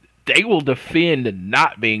that they will defend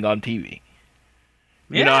not being on TV.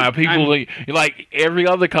 You know how people like every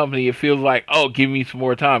other company, it feels like, oh, give me some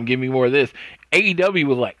more time, give me more of this. AEW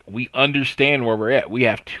was like, we understand where we're at. We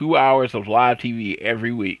have 2 hours of live TV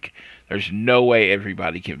every week. There's no way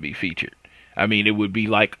everybody can be featured. I mean, it would be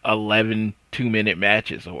like 11 2-minute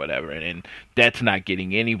matches or whatever, and that's not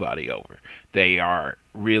getting anybody over. They are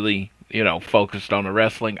really, focused on the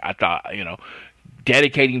wrestling. I thought,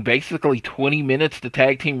 dedicating basically 20 minutes to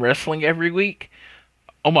tag team wrestling every week.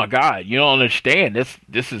 Oh my God, you don't understand.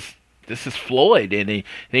 This is Floyd, and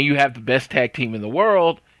then you have the best tag team in the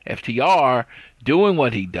world, FTR, doing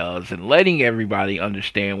what he does and letting everybody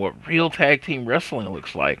understand what real tag team wrestling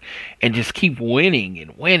looks like, and just keep winning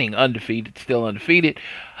and winning, undefeated, still undefeated.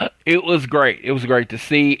 It was great. It was great to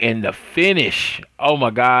see, and the finish. Oh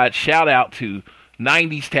my God! Shout out to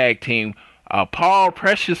 '90s tag team. Paul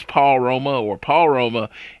Roma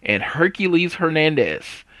and Hercules Hernandez.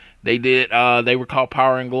 They did. They were called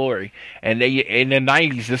Power and Glory, and in the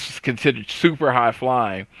 '90s this was considered super high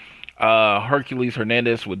flying. Hercules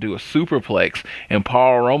Hernandez would do a superplex, and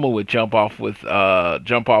Paul Roma would jump off with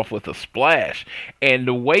a splash. And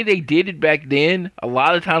the way they did it back then, a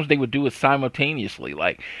lot of times they would do it simultaneously.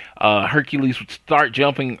 Like Hercules would start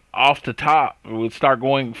jumping off the top, would start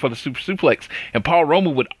going for the super suplex, and Paul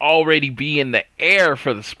Roma would already be in the air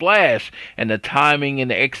for the splash. And the timing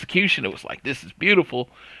and the execution, it was like, this is beautiful.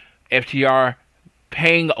 FTR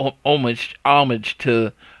paying homage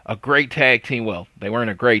to a great tag team. Well, they weren't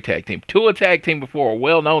a great tag team. To a tag team before, a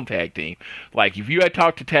well-known tag team. Like, if you had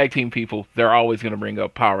talked to tag team people, they're always going to bring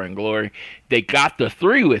up Power and Glory. They got the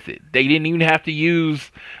 3 with it. They didn't even have to use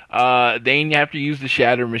the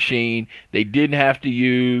Shatter Machine. They didn't have to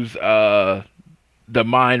use the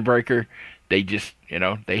Mind Breaker. They just,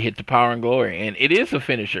 they hit the Power and Glory. And it is a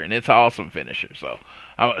finisher, and it's an awesome finisher. So,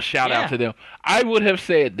 shout out to them. I would have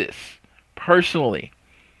said this, personally,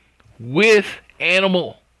 with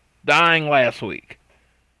Animal dying last week,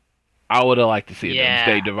 I would have liked to see a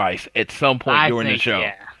Doomsday Device at some point during the show.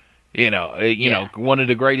 One of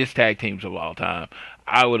the greatest tag teams of all time.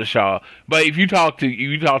 I would have saw. But if you talk to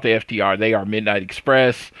FTR, they are Midnight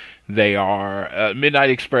Express. They are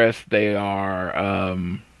Midnight Express. They are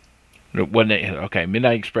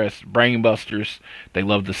Midnight Express, Brainbusters. They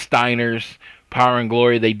love the Steiners. Power and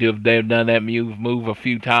Glory, they've done that move a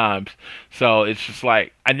few times. So it's just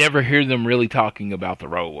like, I never hear them really talking about the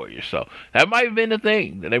Road Warriors. So that might have been the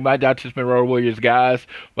thing. They might not just been Road Warriors guys,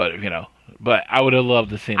 but but I would have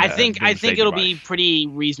loved to see that. I think it'll be pretty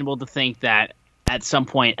reasonable to think that at some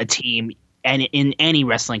point a team, and in any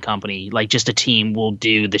wrestling company, like just a team, will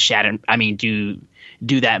do the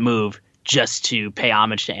do that move just to pay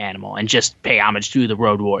homage to Animal and just pay homage to the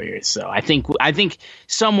Road Warriors. So I think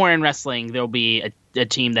somewhere in wrestling there'll be a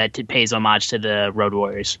team that pays homage to the Road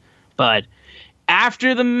Warriors. But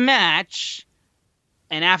after the match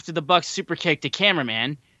and after the Bucks super kick to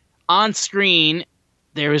cameraman, on screen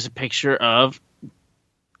there was a picture of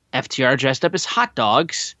FTR dressed up as hot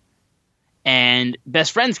dogs, and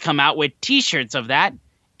Best Friends come out with t-shirts of that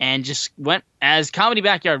and just went as Comedy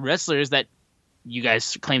Backyard Wrestlers that you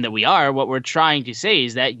guys claim that we are. What we're trying to say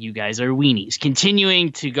is that you guys are weenies.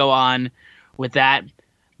 Continuing to go on with that.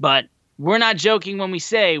 But we're not joking when we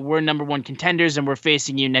say we're number 1 contenders and we're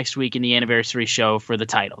facing you next week in the anniversary show for the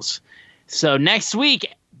titles. So next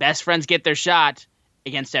week, Best Friends get their shot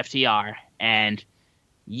against FTR. And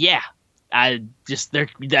the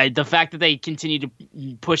fact that they continue to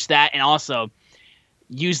push that and also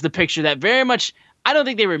use the picture that very much, I don't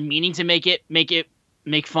think they were meaning to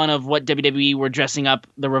make fun of what WWE were dressing up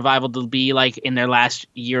the Revival to be like in their last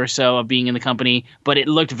year or so of being in the company, but it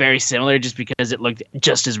looked very similar just because it looked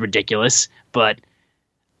just as ridiculous. But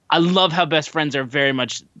I love how Best Friends are very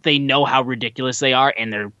much, they know how ridiculous they are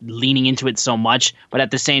and they're leaning into it so much. But at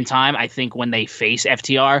the same time, I think when they face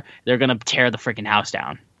FTR, they're going to tear the freaking house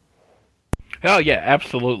down. Oh, yeah,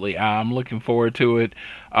 absolutely. I'm looking forward to it.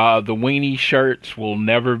 The weenie shirts will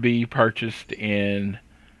never be purchased in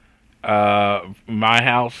my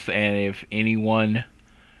house, and if anyone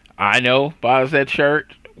I know buys that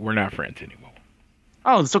shirt, we're not friends anymore.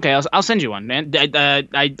 Oh, it's okay. I'll send you one, man. I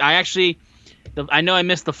actually, I know I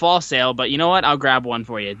missed the fall sale, but you know what? I'll grab one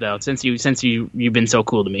for you though. Since you've been so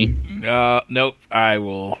cool to me. Nope. I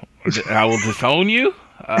will disown you.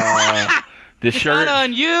 This shirt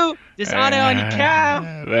on you. Dishonor on your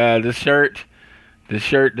cow. This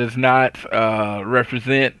shirt does not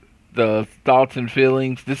represent the thoughts and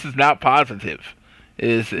feelings. This is not positive.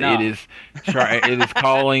 It is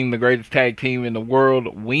calling the greatest tag team in the world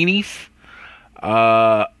weenies.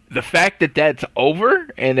 The fact that that's over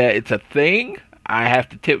and that it's a thing, I have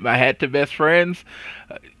to tip my hat to Best Friends.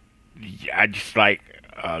 I just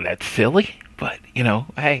that's silly, but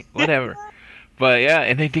hey, whatever. But yeah,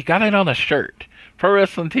 and they got it on a shirt. Pro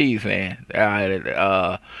Wrestling Tees, man.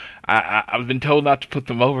 I've been told not to put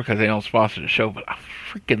them over because they don't sponsor the show, but I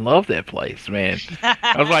freaking love that place, man.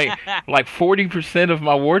 I was like 40% of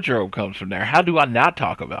my wardrobe comes from there. How do I not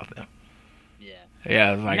talk about them? Yeah,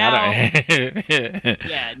 I was like,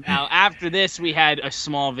 Now after this, we had a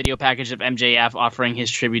small video package of MJF offering his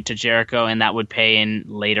tribute to Jericho, and that would pay in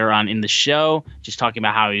later on in the show, just talking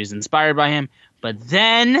about how he was inspired by him. But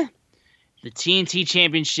then the TNT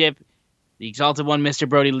Championship, the Exalted One, Mr.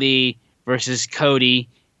 Brody Lee versus Cody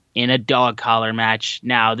in a dog collar match.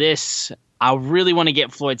 Now this, I really want to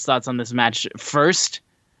get Floyd's thoughts on this match first,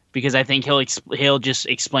 because I think he'll just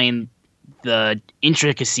explain the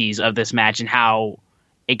intricacies of this match and how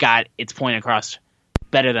it got its point across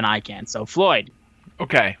better than I can. So Floyd.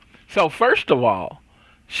 Okay. So first of all,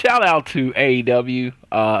 shout out to AEW.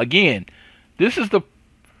 Again, this is the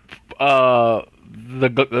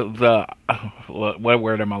what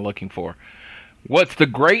word am I looking for? What's the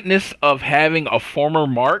greatness of having a former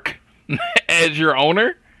Mark as your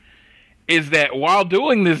owner is that while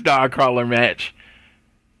doing this dog collar match,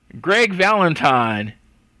 Greg Valentine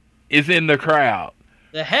is in the crowd.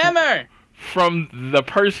 The Hammer! From the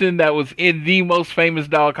person that was in the most famous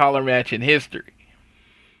dog collar match in history.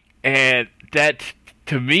 And that,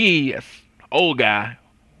 to me, as old guy,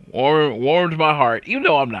 warmed my heart, even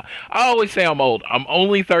though I'm not. I always say I'm old. I'm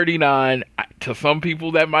only 39. To some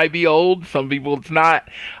people that might be old, some people it's not.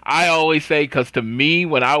 I always say, because to me,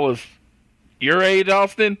 when I was your age,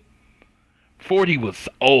 Austin, 40 was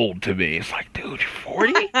old to me. It's like, dude, you're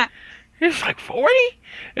 40? It's like 40?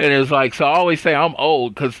 And it's like, so I always say I'm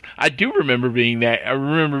old, because I do remember being that. I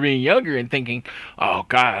remember being younger and thinking, oh,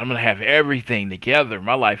 God, I'm going to have everything together.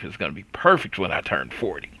 My life is going to be perfect when I turn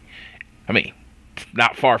 40. I mean, it's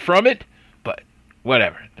not far from it, but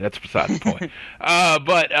whatever. That's beside the point.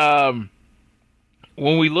 But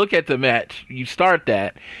when we look at the match, you start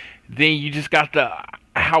that, then you just got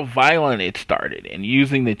how violent it started, and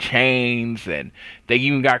using the chains, and they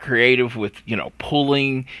even got creative with,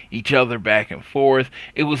 pulling each other back and forth.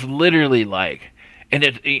 It was literally like, and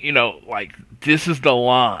like, this is the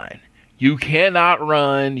line. You cannot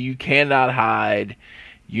run, you cannot hide,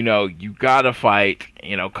 you gotta fight.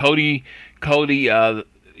 Cody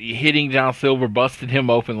hitting John Silver, busted him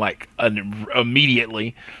open like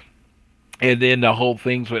immediately, and then the whole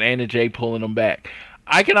things with Anna Jay pulling him back.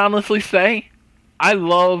 I can honestly say, I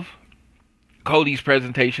love Cody's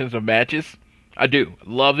presentations of matches. I do.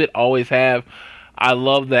 Love it. Always have. I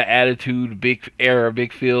love the Attitude Big era,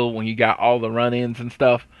 Big Phil, when you got all the run-ins and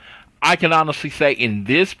stuff. I can honestly say, in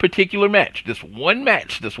this particular match, this one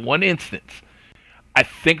instance, I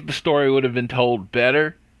think the story would have been told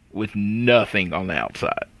better with nothing on the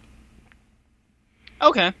outside.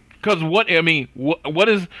 Okay. Because what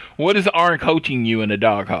is Arn coaching you in a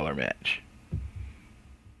dog collar match?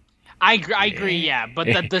 I agree, yeah. But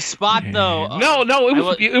the spot, though... No,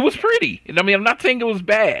 it was pretty. I mean, I'm not saying it was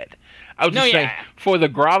bad. I was just saying, for the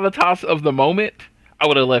gravitas of the moment, I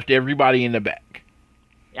would have left everybody in the back.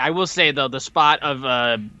 I will say, though, the spot of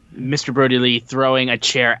Mr. Brody Lee throwing a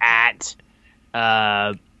chair at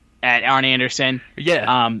Arn Anderson...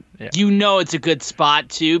 Yeah. It's a good spot,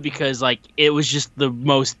 too, because, like, it was just the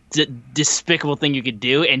most despicable thing you could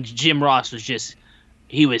do, and Jim Ross was just...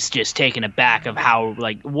 He was just taken aback of how,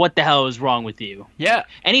 like, what the hell is wrong with you? Yeah.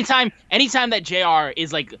 Anytime that JR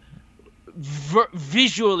is, like,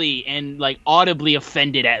 visually and, like, audibly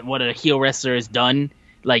offended at what a heel wrestler has done,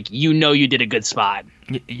 like, you did a good spot.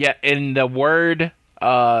 Yeah, and the word,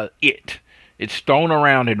 it's thrown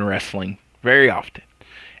around in wrestling very often.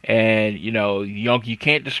 And, you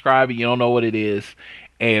can't describe it, you don't know what it is.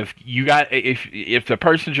 If the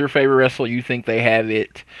person's your favorite wrestler, you think they have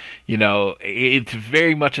it, it's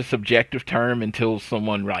very much a subjective term until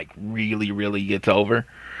someone like really, really gets over.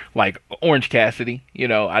 Like Orange Cassidy,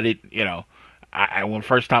 when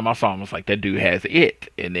first time I saw him, I was like, that dude has it.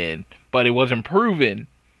 But it wasn't proven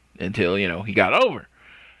until, he got over.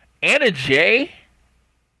 Anna Jay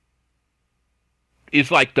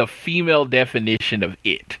is like the female definition of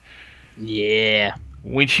it. Yeah.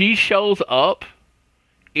 When she shows up,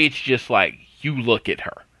 it's just like, you look at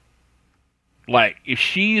her. Like, if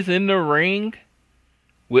she's in the ring,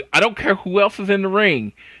 I don't care who else is in the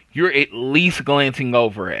ring, you're at least glancing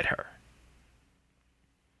over at her.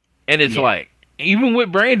 And it's like, even with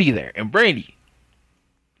Brandy there, and Brandy,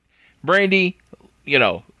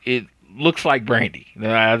 it looks like Brandy.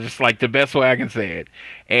 Just like the best way I can say it.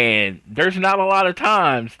 And there's not a lot of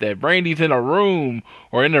times that Brandy's in a room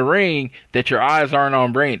or in the ring that your eyes aren't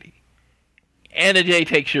on Brandy. Anna Jay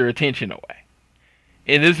takes your attention away.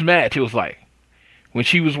 In this match, it was like, when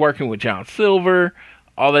she was working with John Silver,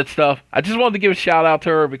 all that stuff, I just wanted to give a shout out to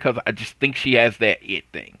her because I just think she has that it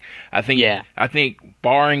thing. I think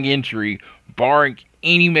barring injury, barring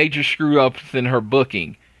any major screw-ups in her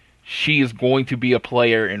booking, she is going to be a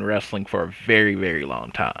player in wrestling for a very, very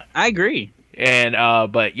long time. I agree. And,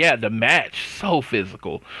 but yeah, the match, so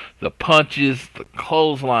physical. The punches, the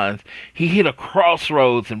clotheslines. He hit a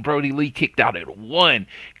crossroads and Brody Lee kicked out at 1.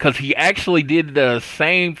 Because he actually did the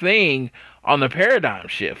same thing on the Paradigm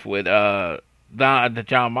Shift with, that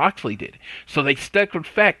Jon Moxley did. So they stuck with the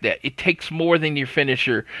fact that it takes more than your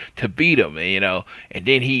finisher to beat him, and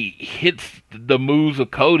then he hits the moves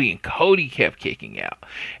of Cody, and Cody kept kicking out.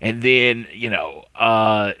 And then,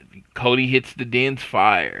 Cody hits the Den's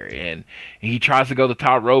fire, and he tries to go to the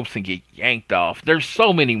top ropes and get yanked off. There's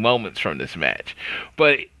so many moments from this match.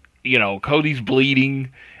 But, Cody's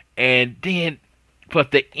bleeding, and then,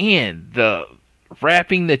 but the end, the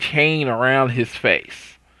wrapping the chain around his face,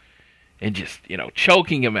 and just,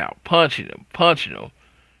 choking him out, punching him,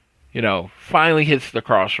 finally hits the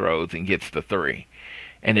crossroads and gets the 3.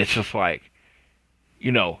 And it's just like,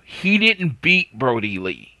 he didn't beat Brody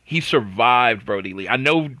Lee. He survived Brody Lee. I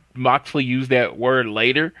know Moxley used that word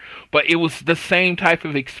later, but it was the same type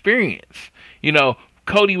of experience.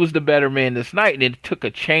 Cody was the better man this night, and it took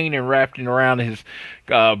a chain and wrapped it around his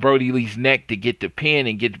Brody Lee's neck to get the pin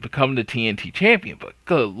and get to become the TNT champion. But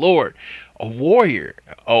good Lord, a warrior,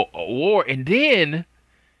 a war. And then,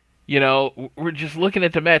 we're just looking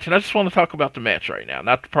at the match, and I just want to talk about the match right now,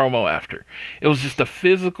 not the promo after. It was just a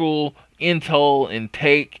physical intel and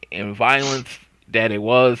take and violence that it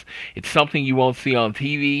was. It's something you won't see on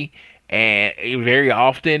TV and very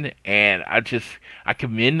often, and I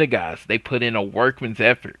commend the guys. They put in a workman's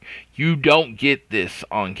effort. You don't get this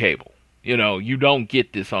on cable. You don't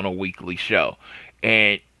get this on a weekly show.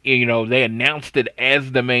 And, they announced it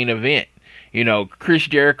as the main event. Chris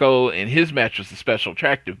Jericho and his match was the special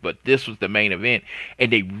attractive, but this was the main event,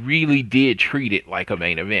 and they really did treat it like a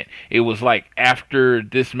main event. It was like after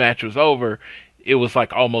this match was over, it was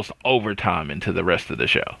like almost overtime into the rest of the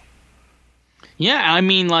show. Yeah, I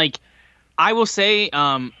mean, I will say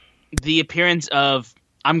the appearance of...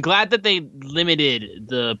 I'm glad that they limited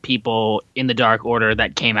the people in the Dark Order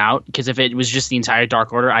that came out, because if it was just the entire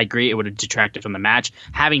Dark Order, I agree, it would have detracted from the match.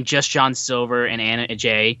 Having just John Silver and Anna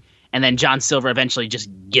Jay, and then John Silver eventually just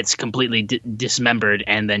gets completely dismembered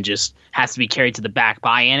and then just has to be carried to the back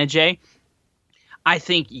by Anna Jay. I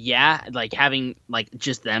think, having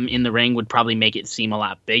just them in the ring would probably make it seem a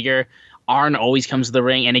lot bigger. Arn always comes to the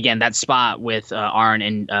ring, and again, that spot with Arn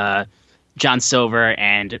and John Silver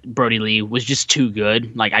and Brody Lee was just too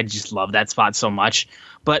good. I just love that spot so much.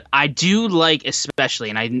 But I do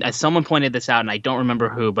especially, and someone pointed this out, and I don't remember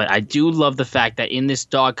who, but I do love the fact that in this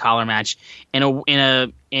dog collar match, in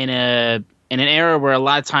an era where a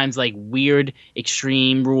lot of times weird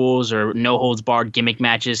extreme rules or no holds barred gimmick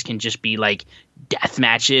matches can just be death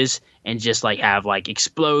matches and just have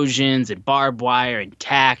explosions and barbed wire and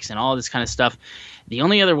tacks and all this kind of stuff. The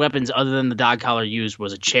only other weapons other than the dog collar used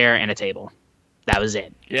was a chair and a table. That was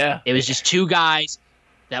it. Yeah. It was just two guys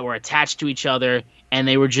that were attached to each other, and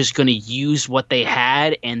they were just going to use what they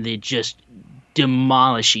had, and they just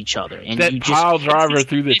demolish each other. And that pile driver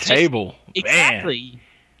through the table. Exactly. Man.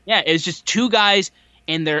 Yeah, it's just two guys,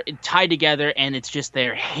 and they're tied together, and it's just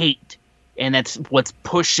their hate. And that's what's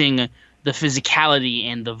pushing the physicality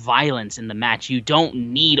and the violence in the match. You don't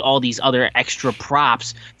need all these other extra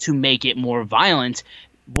props to make it more violent.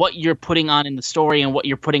 What you're putting on in the story and what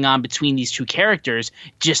you're putting on between these two characters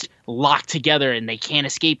just lock together and they can't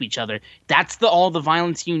escape each other. That's all the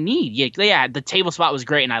violence you need. Yeah, the table spot was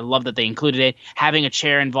great, and I love that they included it. Having a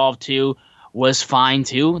chair involved too was fine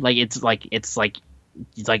too. It's like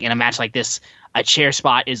in a match like this, a chair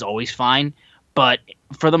spot is always fine. But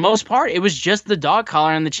for the most part, it was just the dog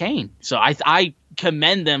collar and the chain. So I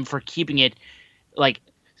commend them for keeping it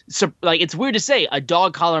it's weird to say a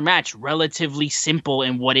dog collar match relatively simple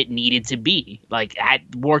in what it needed to be. That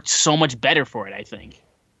worked so much better for it, I think.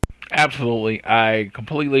 Absolutely. I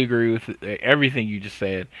completely agree with everything you just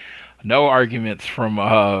said. No arguments from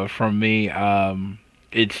me.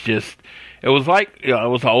 It's just, it was it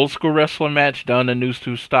was an old school wrestling match done a new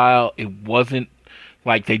school style. It wasn't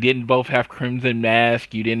they didn't both have Crimson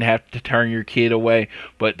Mask. You didn't have to turn your kid away,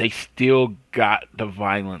 but they still got the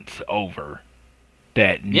violence over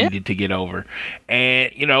that needed to get over.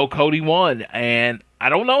 And, Cody won. And I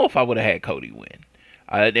don't know if I would have had Cody win.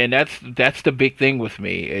 And that's the big thing with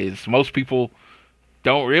me, is most people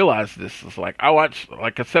don't realize this. It's I watch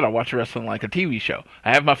wrestling like a TV show.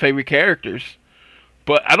 I have my favorite characters,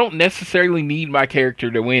 but I don't necessarily need my character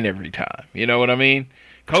to win every time. You know what I mean?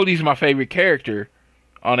 Cody's my favorite character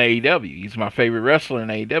on AEW. He's my favorite wrestler in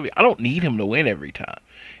AEW. I don't need him to win every time.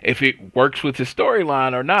 If it works with his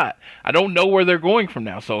storyline or not, I don't know where they're going from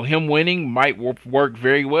now. So him winning might work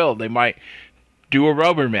very well. They might do a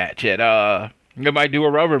rubber match at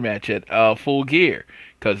Full Gear,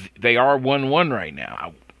 because they are 1-1 right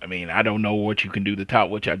now. I mean, I don't know what you can do to top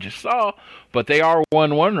what I just saw, but they are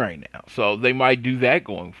 1-1 right now. So they might do that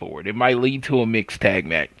going forward. It might lead to a mixed tag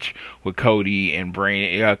match with Cody and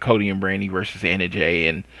Brandi versus Anna Jay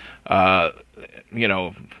and Anna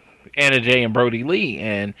Jay and Brody Lee.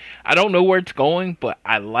 And I don't know where it's going, but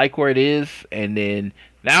I like where it is. And then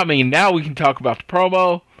now we can talk about the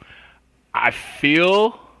promo. I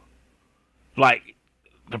feel like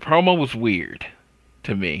the promo was weird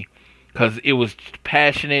to me, because it was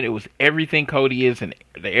passionate. It was everything Cody is in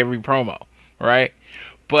every promo, right?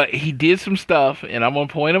 But he did some stuff, and I'm going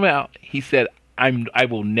to point him out. He said, I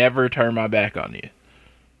will never turn my back on you.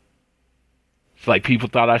 It's people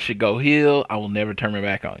thought I should go heel. I will never turn my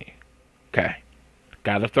back on you. Okay.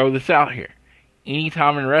 Got to throw this out here.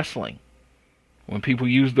 Anytime in wrestling, when people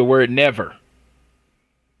use the word never,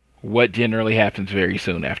 what generally happens very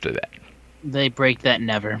soon after that? They break that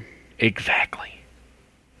never. Exactly.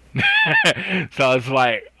 So it's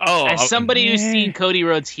like, as somebody who's seen Cody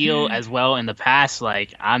Rhodes heel as well in the past,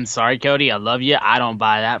 like, I'm sorry, Cody, I love you. I don't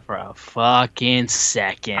buy that for a fucking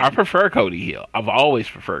second. I prefer Cody heel. I've always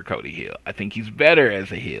preferred Cody heel. I think he's better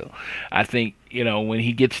as a heel. I think, when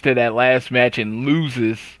he gets to that last match and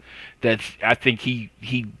loses, I think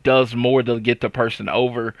he does more to get the person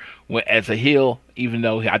over as a heel, even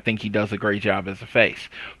though I think he does a great job as a face.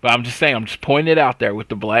 But I'm just saying, I'm just pointing it out there with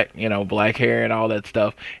the black hair and all that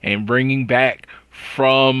stuff, and bringing back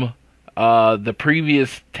from the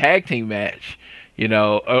previous tag team match,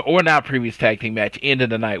 or not previous tag team match, end of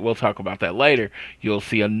the night. We'll talk about that later. You'll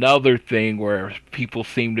see another thing where people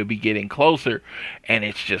seem to be getting closer, and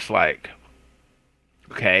it's just like,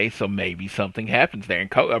 okay, so maybe something happens there.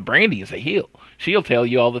 And Brandy is a heel. She'll tell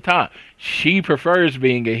you all the time. She prefers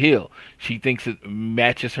being a heel. She thinks it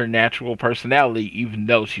matches her natural personality, even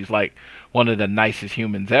though she's like one of the nicest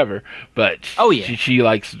humans ever. But she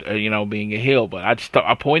likes, being a heel. But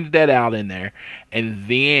I pointed that out in there. And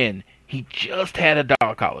then he just had a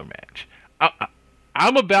dog collar match.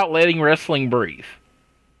 I'm about letting wrestling breathe.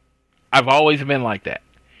 I've always been like that.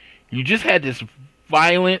 You just had this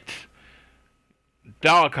violent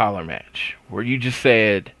dog collar match where you just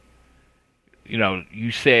said,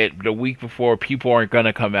 you said the week before people aren't going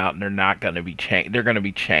to come out and they're not going to be changed. They're going to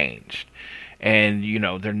be changed. And,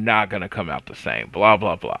 they're not going to come out the same. Blah,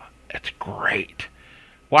 blah, blah. That's great.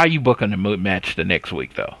 Why are you booking a match the next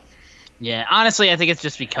week, though? Yeah, honestly, I think it's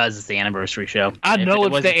just because it's the anniversary show. I know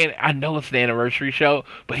it's the anniversary show,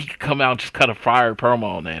 but he could come out and just cut a fire promo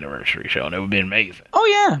on the anniversary show, and it would be amazing. Oh,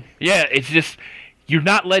 yeah. Yeah, it's just, you're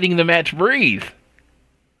not letting the match breathe.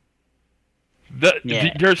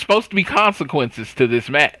 There's supposed to be consequences to this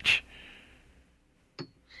match.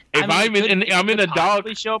 If I'm in a dog,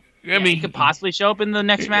 he could possibly show up in the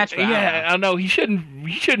next match. Yeah, I know he shouldn't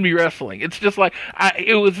be wrestling. It's just like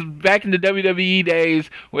it was back in the WWE days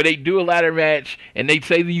where they do a ladder match and they'd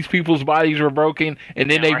say these people's bodies were broken, and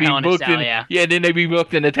then they'd be booked then they'd be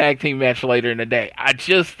booked in a tag team match later in the day. I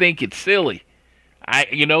just think it's silly.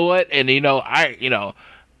 You know what? And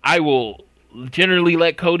I will generally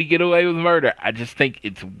let Cody get away with murder. I just think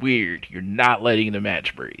it's weird. You're not letting the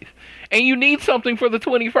match breathe. And you need something for the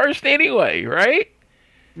 21st anyway, right?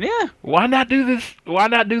 Yeah. Why not do this? Why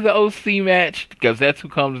not do the OC match? Because that's who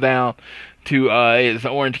comes down to is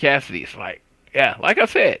Orange Cassidy. It's like, yeah, like I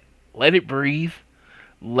said, let it breathe.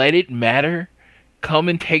 Let it matter. Come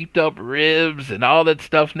and taped up ribs and all that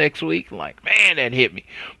stuff next week. Like, man, that hit me.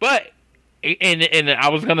 But, and I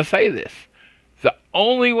was going to say this. The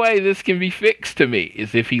only way this can be fixed to me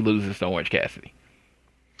is if he loses to Orange Cassidy.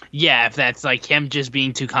 Yeah, if that's like him just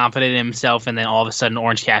being too confident in himself and then all of a sudden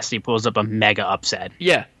Orange Cassidy pulls up a mega upset.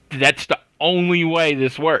 Yeah, that's the only way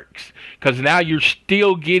this works. Because now you're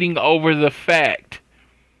still getting over the fact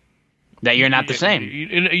that you're not the same.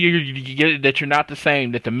 That you're not the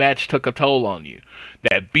same, that the match took a toll on you.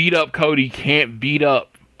 That beat up Cody can't beat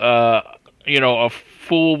up, a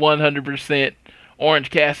full 100% Orange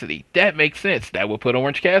Cassidy. That makes sense. That will put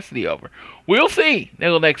Orange Cassidy over. We'll see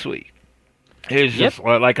until next week. It's just,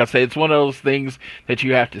 like I said, it's one of those things that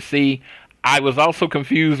you have to see. I was also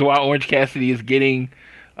confused why Orange Cassidy is getting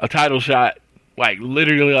a title shot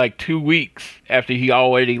literally 2 weeks after he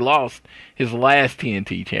already lost his last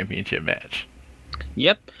TNT Championship match.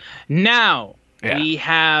 Yep. Now, we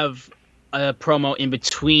have a promo in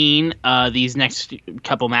between these next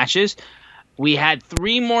couple matches. We had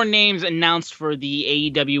 3 more names announced for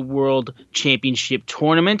the AEW World Championship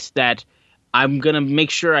Tournament that I'm going to make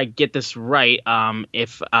sure I get this right.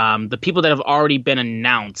 If the people that have already been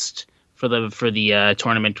announced for the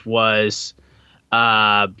tournament was do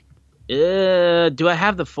I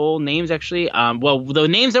have the full names actually? Well, the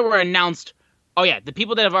names that were announced, the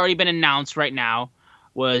people that have already been announced right now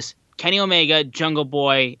was Kenny Omega, Jungle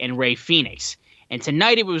Boy, and Rey Fenix. And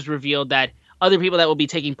tonight it was revealed that other people that will be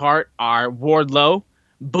taking part are Wardlow,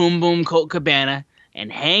 Boom Boom Colt Cabana,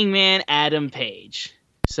 and Hangman Adam Page.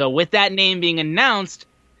 So with that name being announced,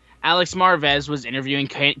 Alex Marvez was interviewing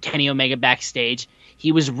Kenny Omega backstage.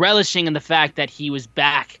 He was relishing in the fact that he was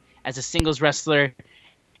back as a singles wrestler,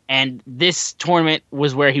 and this tournament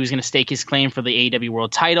was where he was going to stake his claim for the AEW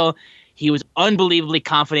World title. He was unbelievably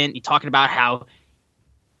confident. He's talking about how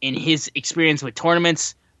in his experience with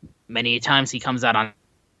tournaments, many times he comes out on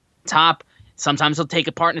top. Sometimes he'll take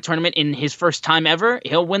a part in a tournament in his first time ever.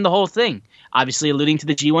 He'll win the whole thing. Obviously alluding to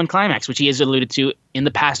the G1 Climax, which he has alluded to in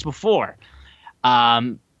the past before.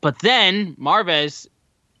 But then Marvez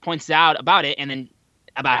points out about it and then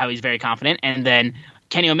about how he's very confident. And then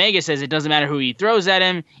Kenny Omega says it doesn't matter who he throws at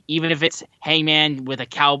him, even if it's Hangman with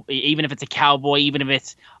even if it's a cowboy, even if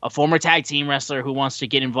it's a former tag team wrestler who wants to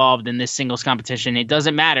get involved in this singles competition, it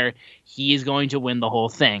doesn't matter. He is going to win the whole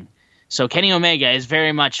thing. So Kenny Omega is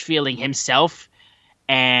very much feeling himself.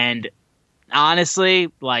 And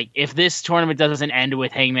honestly, like, if this tournament doesn't end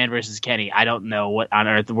with Hangman versus Kenny, I don't know what on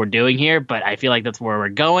earth we're doing here, but I feel like that's where we're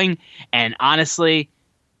going. And honestly,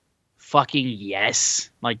 fucking yes.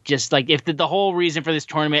 Like, just like, if the whole reason for this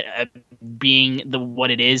tournament being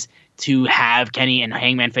what it is to have Kenny and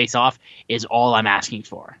Hangman face off is all I'm asking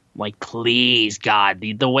for. Like, please, God,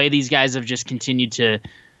 the way these guys have just continued to,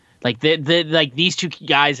 like, these two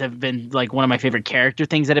guys have been like one of my favorite character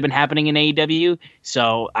things that have been happening in AEW.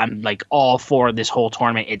 So I'm like all for this whole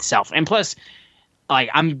tournament itself. And plus, like,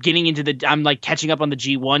 I'm like catching up on the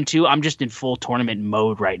G1 too. I'm just in full tournament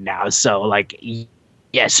mode right now. So, like,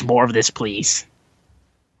 yes, more of this, please.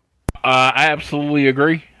 I absolutely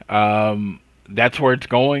agree. That's where it's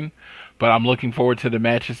going, but I'm looking forward to the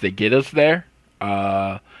matches that get us there.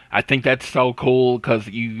 I think that's so cool because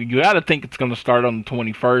you got to think it's going to start on the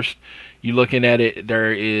 21st. You looking at it,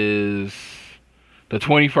 there is the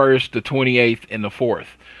 21st, the 28th, and the 4th.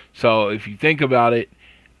 So if you think about it,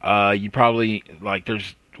 you probably, like,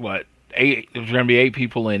 there's going to be 8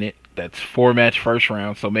 people in it. That's 4-match first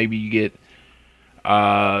round. So maybe you get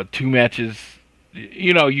 2 matches,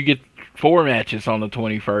 you get 4 matches on the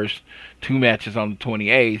 21st, 2 matches on the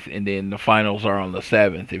 28th, and then the finals are on the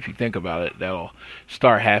 7th. If you think about it, that'll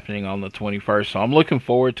start happening on the 21st. So I'm looking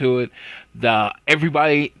forward to it.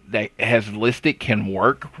 Everybody that has listed can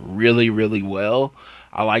work really, really well.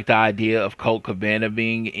 I like the idea of Colt Cabana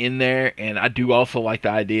being in there, and I do also like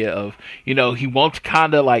the idea of, he wants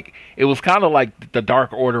it was kind of like the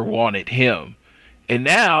Dark Order wanted him. And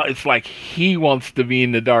now it's like he wants to be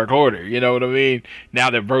in the Dark Order. You know what I mean? Now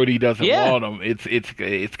that Brody doesn't want him,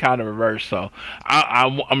 it's kind of reversed. So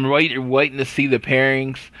I'm waiting to see the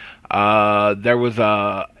pairings. There was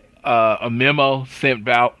a memo sent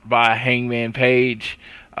out by Hangman Page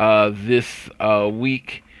this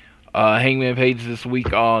week. Hangman Page this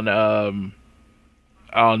week on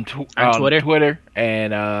Twitter,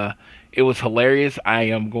 and it was hilarious. I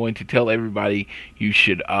am going to tell everybody you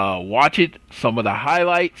should watch it. Some of the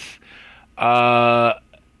highlights.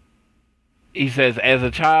 He says, as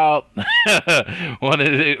a child, one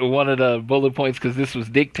of the bullet points, because this was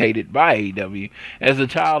dictated by AEW. As a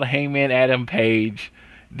child, Hangman Adam Page,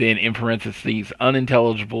 then in parentheses,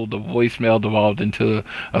 unintelligible, the voicemail devolved into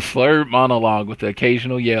a slurred monologue with the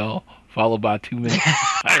occasional yell, followed by 2 minutes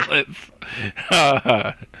silence.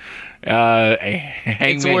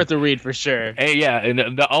 It's worth a read for sure. Yeah,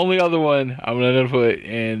 and the only other one I'm gonna put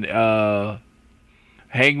in,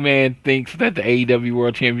 Hangman thinks that the AEW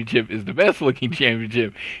World Championship is the best looking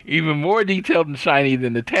championship, even more detailed and shiny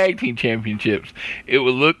than the tag team championships. It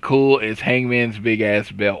would look cool as Hangman's big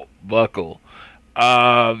ass belt buckle.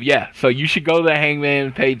 So you should go to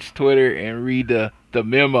Hangman Page Twitter and read the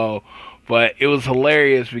memo. But it was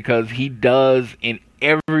hilarious because he does, in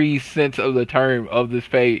every sense of the term of this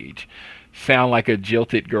page, sound like a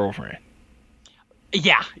jilted girlfriend.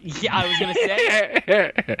 Yeah, I was gonna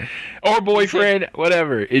say, or boyfriend,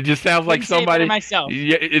 whatever. It just sounds like somebody. Myself.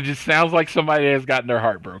 Yeah, it just sounds like somebody has gotten their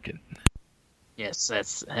heart broken. Yes,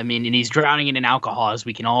 and he's drowning in alcohol, as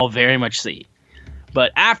we can all very much see.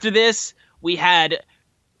 But after this, we had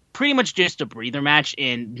pretty much just a breather match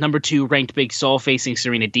in number 2 ranked Big Soul facing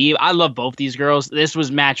Serena Deeb. I love both these girls. This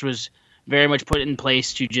match was very much put in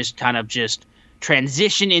place to just kind of just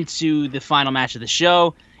transition into the final match of the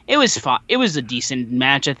show. It was fun. It was a decent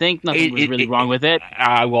match, I think. Nothing was really wrong with it.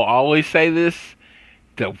 I will always say this.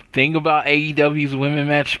 The thing about AEW's women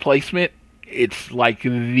match placement, it's like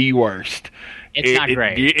the worst. It's not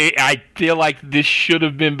great. I feel like this should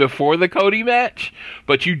have been before the Cody match,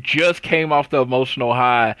 but you just came off the emotional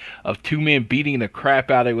high of 2 men beating the crap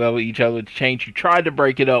out of each other to change. You tried to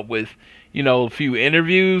break it up with, a few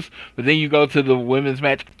interviews, but then you go to the women's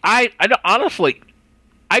match. I honestly,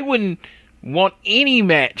 I wouldn't want any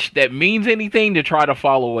match that means anything to try to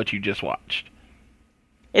follow what you just watched.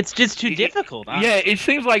 It's just too difficult. Honestly. Yeah, it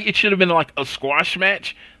seems like it should have been like a squash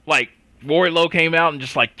match, like Wardlow came out and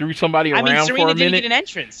just like threw somebody around Serena for a minute. didn't get an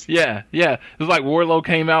entrance. Yeah. It was like Wardlow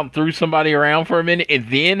came out and threw somebody around for a minute and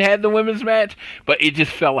then had the women's match, but it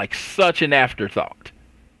just felt like such an afterthought.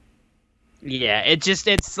 Yeah,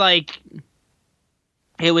 it's like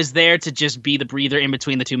it was there to just be the breather in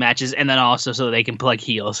between the 2 matches, and then also so they can plug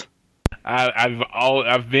heels.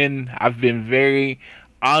 I've been very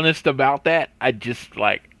honest about that. I just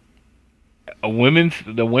like the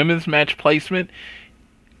women's match placement.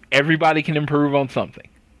 Everybody can improve on something.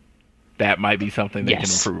 that might be something they can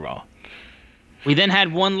improve on. We then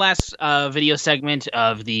had one last video segment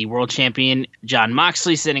of the world champion Jon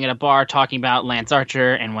Moxley sitting at a bar talking about Lance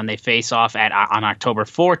Archer, and when they face off on October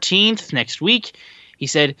 14th next week, he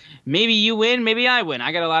said, "Maybe you win, maybe I win.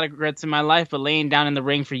 I got a lot of regrets in my life, but laying down in the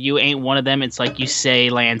ring for you ain't one of them. It's like you say,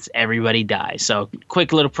 Lance, everybody dies." So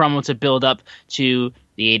quick little promo to build up to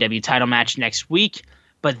the AEW title match next week.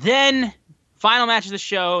 But then, final match of the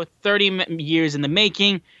show, 30 years in the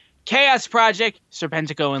making, Chaos Project,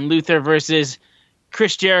 Serpentico and Luther versus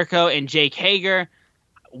Chris Jericho and Jake Hager.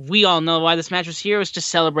 We all know why this match was here. It was to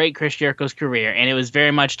celebrate Chris Jericho's career, and it was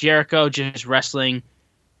very much Jericho just wrestling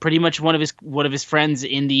pretty much one of his friends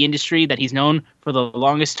in the industry that he's known for the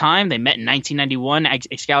longest time. They met in 1991,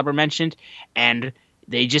 Excalibur mentioned, and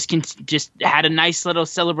they just had a nice little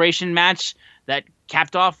celebration match that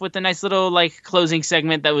capped off with a nice little closing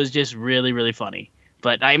segment that was just really, really funny.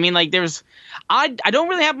 But I mean, I don't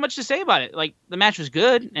really have much to say about it. The match was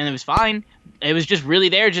good and it was fine. It was just really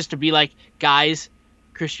there just to be like, guys,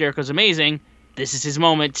 Chris Jericho's amazing. This is his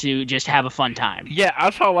moment to just have a fun time. Yeah, I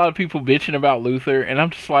saw a lot of people bitching about Luther, and I'm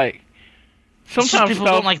just like, sometimes people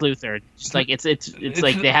don't like Luther. Just it's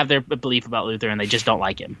like they have their belief about Luther and they just don't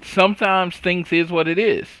like him. Sometimes things is what it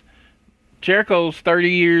is. Jericho's 30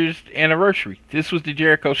 years anniversary. This was the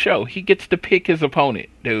Jericho show. He gets to pick his opponent,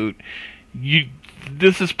 dude.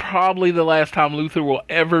 This is probably the last time Luther will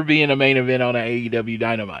ever be in a main event on an AEW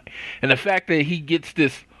Dynamite. And the fact that he gets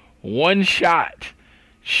this one shot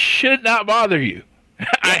should not bother you.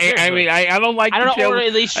 I mean, I don't like to tell... or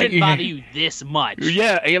at least shouldn't bother you this much.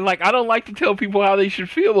 Yeah, and I don't like to tell people how they should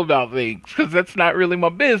feel about things, because that's not really my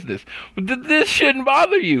business. But this shouldn't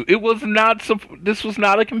bother you. This was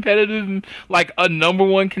not a competitive, a number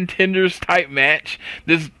one contenders type match.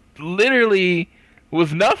 This literally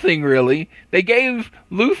was nothing, really. They gave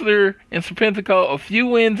Luther and Serpentico a few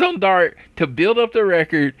wins on Dark to build up the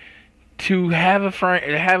record, to have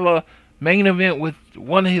a main event with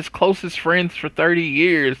one of his closest friends for 30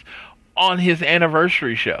 years on his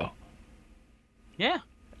anniversary show. Yeah.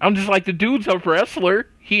 I'm just like, the dude's a wrestler.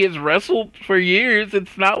 He has wrestled for years.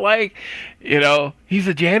 It's not like, he's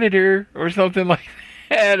a janitor or something like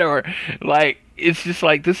that. Or, it's just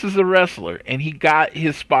like, this is a wrestler. And he got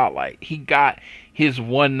his spotlight. He got his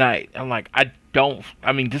one night. I'm like,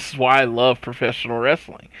 this is why I love professional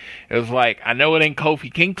wrestling. It was like, I know it ain't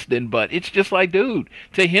Kofi Kingston, but it's just like, dude,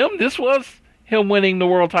 to him, this was him winning the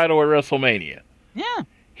world title at WrestleMania. Yeah.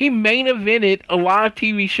 He main evented a live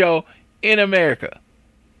TV show in America.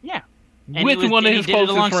 Yeah. With one of his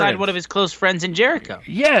closest friends. Alongside one of his close friends in Jericho.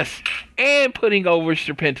 Yes. And putting over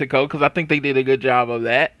Serpentico, because I think they did a good job of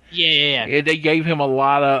that. Yeah. They gave him a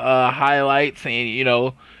lot of highlights,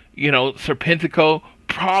 and, Serpentico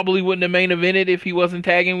probably wouldn't have main evented if he wasn't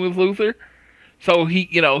tagging with Luther. So he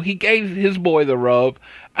gave his boy the rub.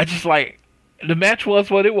 I just the match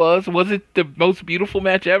was what it was. Was it the most beautiful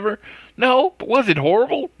match ever? No. But was it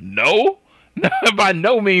horrible? No. By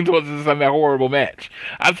no means was this a horrible match.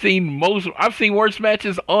 I've seen worse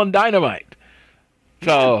matches on Dynamite.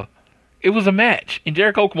 So it was a match, and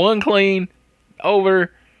Jericho won clean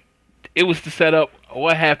over. It was to set up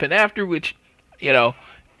what happened after, which, I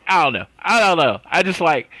don't know. I just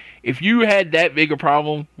if you had that big a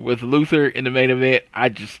problem with Luther in the main event, I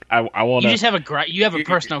want to... You just have a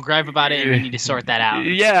personal gripe about it, and you need to sort that out.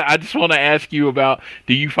 Yeah, I just want to ask you about,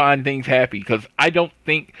 do you find things happy? Because I don't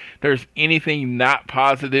think there's anything not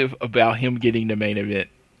positive about him getting the main event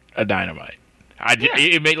a Dynamite.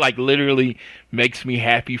 It literally makes me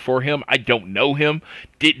happy for him. I don't know him.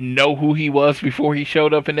 Didn't know who he was before he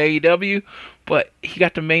showed up in AEW, but he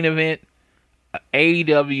got the main event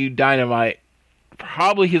AEW Dynamite.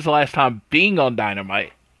 Probably his last time being on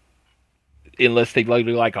Dynamite, unless they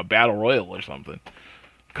do a battle royal or something.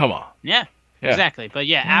 Come on. Yeah, exactly. But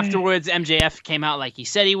afterwards, MJF came out like he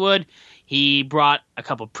said he would. He brought a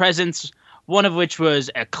couple presents, one of which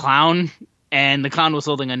was a clown, and the clown was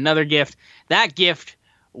holding another gift. That gift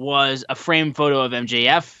was a framed photo of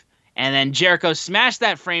MJF, and then Jericho smashed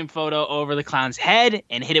that framed photo over the clown's head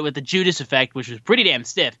and hit it with the Judas effect, which was pretty damn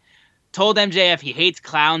stiff. Told MJF he hates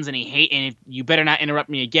clowns and and you better not interrupt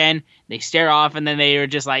me again. They stare off, and then they were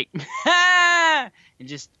just like, ha! And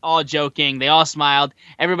just all joking. They all smiled.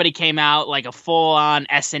 Everybody came out like a full-on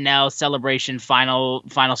SNL celebration final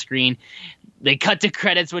screen. They cut to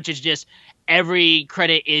credits, which is just every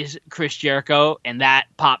credit is Chris Jericho, and that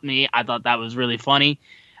popped me. I thought that was really funny.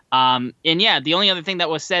 The only other thing that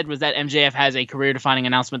was said was that MJF has a career-defining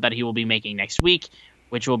announcement that he will be making next week,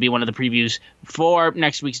 which will be one of the previews for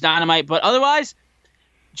next week's Dynamite. But otherwise,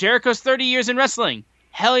 Jericho's 30 years in wrestling.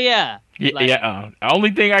 Hell yeah. The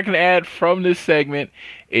only thing I can add from this segment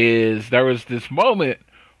is there was this moment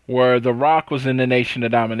where The Rock was in the Nation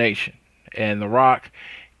of Domination, and The Rock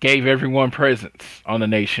gave everyone presents on the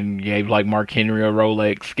Nation. Gave like Mark Henry a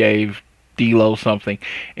Rolex, gave D'Lo something,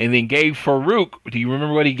 and then gave Farouk. Do you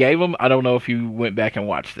remember what he gave him? I don't know if you went back and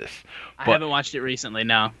watched this. I haven't watched it recently,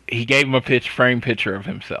 no. He gave him a framed picture of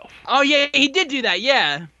himself. Oh, yeah, he did do that,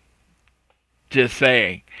 yeah. Just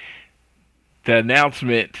saying. The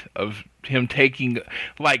announcement of him taking...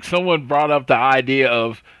 Like, someone brought up the idea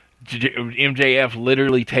of MJF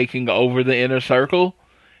literally taking over the Inner Circle,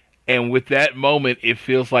 and with that moment, it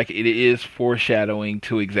feels like it is foreshadowing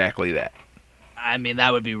to exactly that. I mean,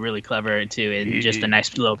 that would be really clever, too, and just a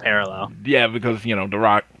nice little parallel. Yeah, because, The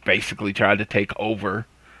Rock basically tried to take over.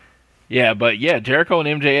 Yeah, but Jericho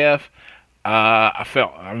and MJF, I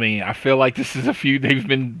feel like this is a feud they've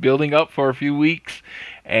been building up for a few weeks,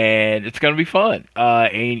 and it's going to be fun.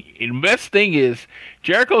 And the best thing is,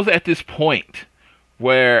 Jericho's at this point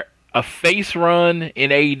where a face run in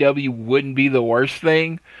AEW wouldn't be the worst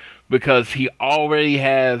thing, because he already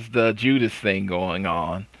has the Judas thing going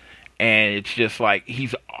on. And it's just like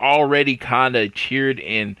he's already kind of cheered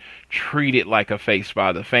and treated like a face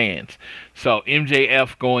by the fans. So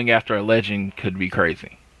MJF going after a legend could be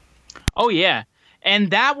crazy. Oh, yeah. And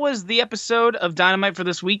that was the episode of Dynamite for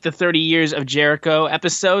this week, the 30 Years of Jericho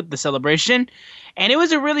episode, the celebration. And it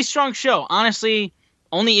was a really strong show. Honestly,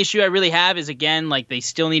 only issue I really have is, again, like they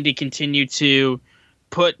still need to continue to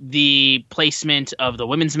put the placement of the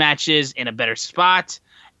women's matches in a better spot.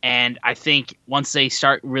 And I think once they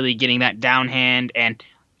start really getting that downhand, and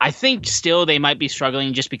I think still they might be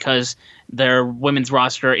struggling just because their women's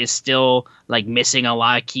roster is still like missing a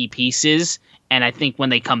lot of key pieces. And I think when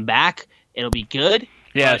they come back, it'll be good.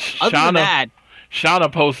 Yeah, Shauna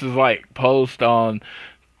post on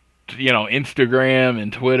Instagram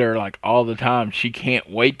and Twitter like all the time. She can't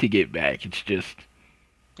wait to get back. It's just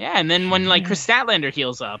and then when like Chris Statlander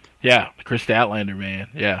heals up. Yeah, Chris Statlander, man.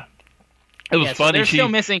 Yeah. It was funny. They're still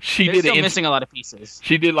missing a lot of pieces.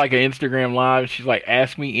 She did like an Instagram live. She's like,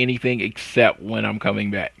 ask me anything except when I'm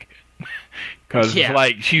coming back. Because it's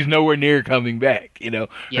like she's nowhere near coming back. Yeah,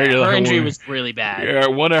 her injury was really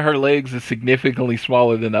bad. One of her legs is significantly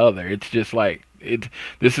smaller than the other. It's just like,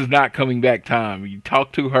 this is not coming back time. You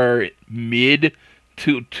talk to her mid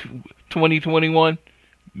to 2021.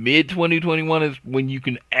 Mid 2021 is when you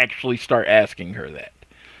can actually start asking her that.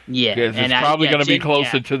 Yeah, because it's probably going to be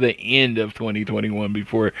closer to the end of 2021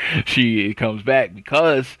 before she comes back,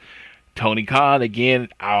 because Tony Khan, again,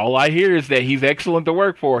 all I hear is that he's excellent to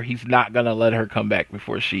work for. He's not going to let her come back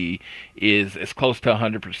before she is as close to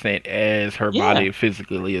 100% as her body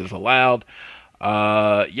physically is allowed.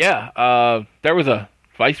 There was a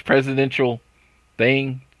vice presidential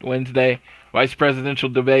thing Wednesday, vice presidential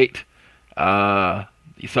debate. So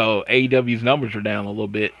AEW's numbers are down a little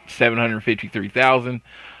bit, 753,000.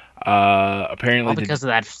 Apparently because of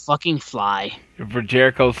that fucking fly. For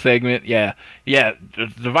Jericho's segment, the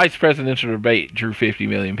vice presidential debate drew 50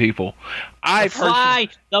 million people.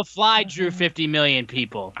 The fly drew 50 million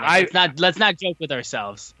people. Let's not joke with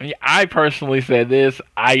ourselves. I personally said this.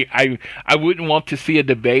 I wouldn't want to see a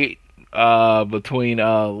debate between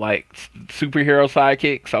like superhero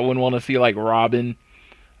sidekicks. I wouldn't want to see like Robin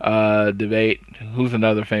debate. Who's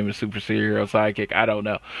another famous superhero sidekick? I don't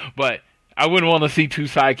know, but I wouldn't want to see two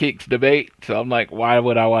sidekicks debate, so I'm like, why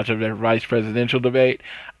would I watch a vice presidential debate?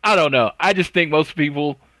 I don't know. I just think most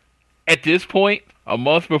people, at this point, a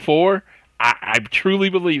month before, I truly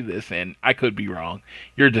believe this, and I could be wrong.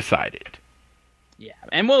 You're decided. Yeah,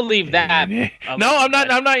 and we'll leave that. No, I'm not.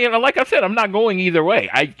 Like I said, I'm not going either way.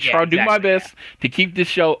 I try to do my best to keep this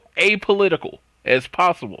show apolitical as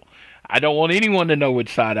possible. I don't want anyone to know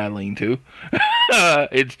which side I lean to.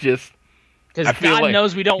 It's just... Because God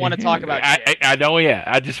knows we don't want to talk about shit. I don't,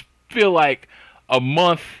 I just feel like a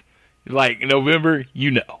month, like November,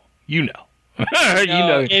 you know. If you know,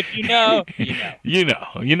 you know.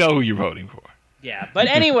 You know who you're voting for. Yeah, but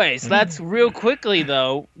anyways, let's real quickly,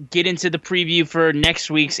 though, get into the preview for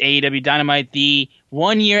next week's AEW Dynamite, the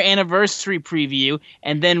 1-year anniversary preview.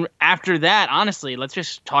 And then after that, honestly, let's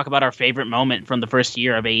just talk about our favorite moment from the first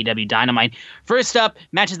year of AEW Dynamite. First up,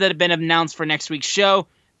 matches that have been announced for next week's show.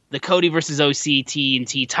 The Cody versus OC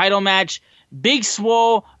TNT title match, Big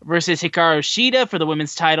Swole versus Hikaru Shida for the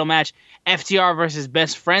women's title match, FTR versus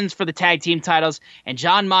Best Friends for the tag team titles, and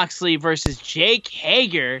Jon Moxley versus Jake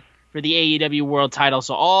Hager for the AEW World title.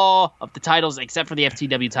 So all of the titles except for the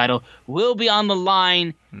FTW title will be on the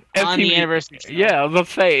line on the anniversary show. Yeah,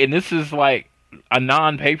 let's say, and this is like a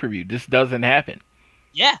non-pay-per-view. This doesn't happen.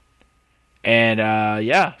 Yeah. And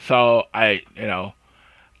so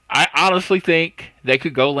I honestly think they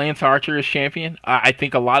could go Lance Archer as champion. I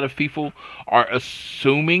think a lot of people are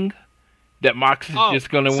assuming that Mox is just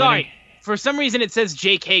going to win. For some reason, it says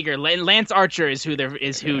Jake Hager. Lance Archer is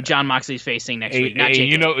who John Moxley's facing next week. Not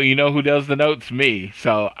Jake. You know who does the notes? Me.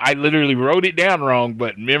 So I literally wrote it down wrong,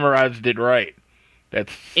 but memorized it right.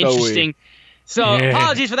 That's so interesting. Weird. So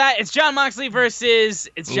apologies for that. It's John Moxley versus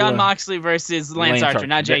Lance Archer,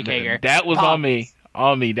 not Jake Hager. That was on me.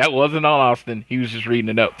 That wasn't on Austin. He was just reading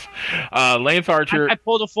the notes. Lance Archer. I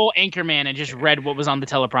pulled a full Anchorman and just read what was on the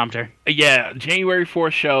teleprompter. Yeah, January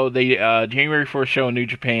 4th show. January 4th show in New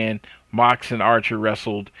Japan. Mox and Archer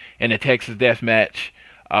wrestled in a Texas Death Match.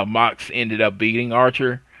 Mox ended up beating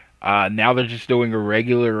Archer. Now they're just doing a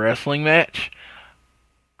regular wrestling match.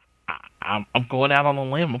 I'm going out on a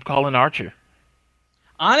limb. I'm calling Archer.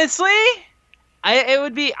 Honestly,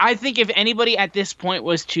 I think if anybody at this point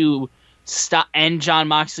was to end John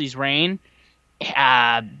Moxley's reign,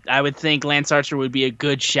 I would think Lance Archer would be a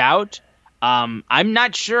good shout. I'm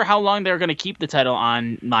not sure how long they're going to keep the title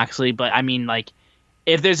on Moxley, but I mean, like,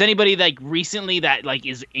 if there's anybody like recently that like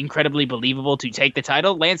is incredibly believable to take the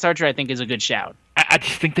title, Lance Archer I think is a good shout. I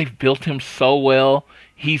just think they've built him so well.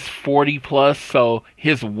 He's 40 plus, so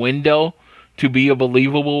his window to be a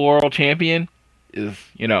believable world champion is,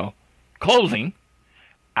 closing.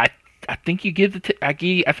 I think you give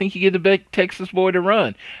the big Texas boy to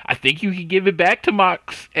run. I think you could give it back to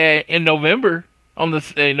Mox in November on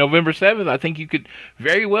the November 7th. I think you could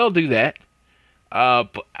very well do that.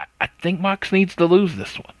 But I think Mox needs to lose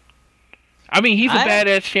this one. I mean, he's a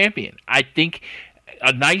badass champion. I think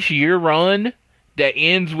a nice year run that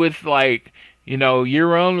ends with year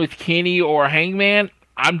run with Kenny or Hangman,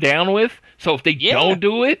 I'm down with. So if they don't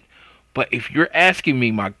do it, but if you're asking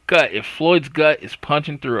me, my gut, if Floyd's gut is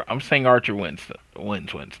punching through, I'm saying Archer wins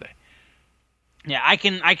Wednesday. Yeah, I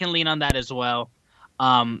can lean on that as well.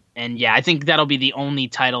 And yeah, I think that'll be the only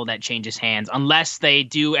title that changes hands, unless they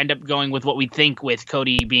do end up going with what we think with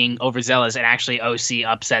Cody being overzealous and actually OC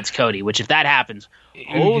upsets Cody, which if that happens,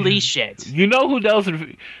 holy shit. You know who does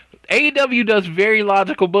it? AEW does very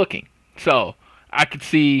logical booking. So I could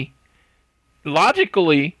see,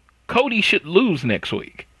 logically, Cody should lose next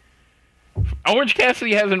week. Orange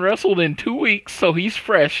Cassidy hasn't wrestled in 2 weeks, so he's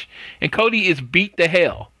fresh, and Cody is beat to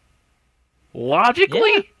hell.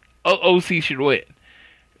 Logically, OC should win.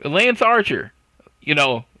 Lance Archer,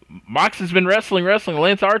 Mox has been wrestling.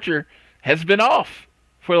 Lance Archer has been off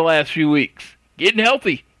for the last few weeks. Getting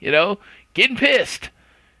healthy, getting pissed.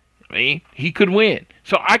 I mean, he could win.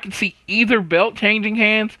 So I can see either belt changing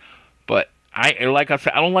hands, but like I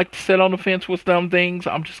said, I don't like to sit on the fence with dumb things.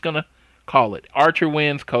 I'm just going to call it. Archer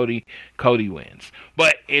wins, Cody wins.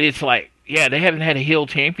 But it's like, they haven't had a heel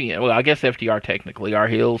champion. Well, I guess FTR technically are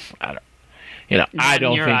heels. I don't think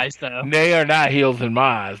eyes, they are not heels in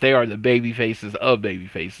my eyes. They are the baby faces of baby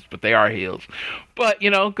faces, but they are heels. But,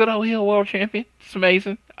 good old heel world champion. It's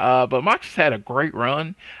amazing. But Mox has had a great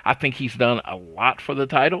run. I think he's done a lot for the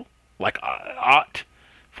title, like a lot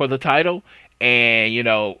for the title. And,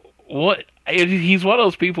 he's one of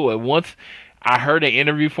those people that once I heard an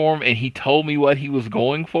interview for him and he told me what he was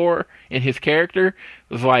going for in his character,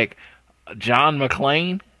 it was like John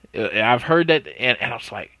McClane. I've heard that, and I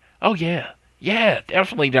was like, oh, yeah. Yeah,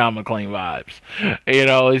 definitely John McClane vibes.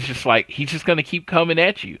 It's just like he's just going to keep coming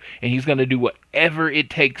at you, and he's going to do whatever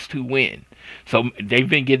it takes to win. So they've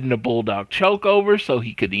been getting the Bulldog choke over, so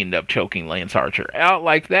he could end up choking Lance Archer out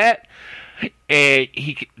like that. And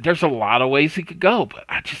there's a lot of ways he could go, but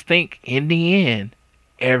I just think in the end,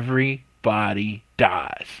 everybody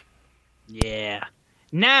dies. Yeah.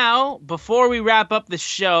 Now, before we wrap up the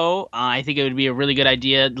show, I think it would be a really good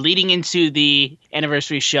idea, leading into the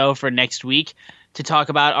anniversary show for next week, to talk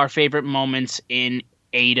about our favorite moments in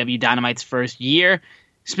AEW Dynamite's first year.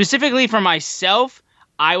 Specifically for myself,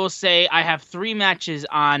 I will say I have 3 matches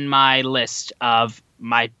on my list of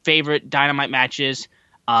my favorite Dynamite matches,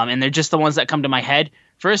 and they're just the ones that come to my head.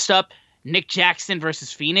 First up, Nick Jackson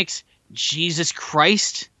versus Phoenix. Jesus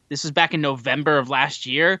Christ. This was back in November of last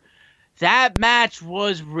year. That match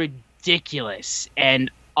was ridiculous.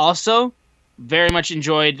 And also, very much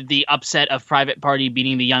enjoyed the upset of Private Party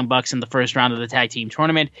beating the Young Bucks in the first round of the tag team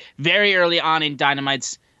tournament. Very early on in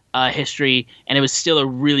Dynamite's history, and it was still a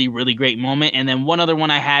really, really great moment. And then one other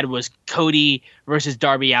one I had was Cody versus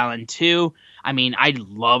Darby Allin 2. I mean, I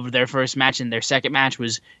loved their first match, and their second match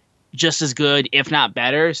was just as good, if not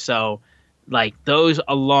better. So, those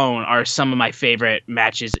alone are some of my favorite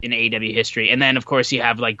matches in AEW history. And then, of course, you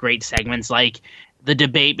have, great segments like the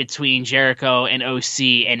debate between Jericho and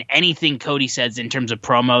OC, and anything Cody says in terms of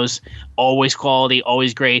promos, always quality,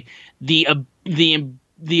 always great. The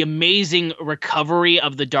the amazing recovery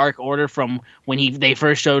of the Dark Order from when they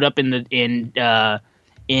first showed up in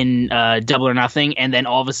Double or Nothing, and then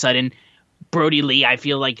all of a sudden Brody Lee, I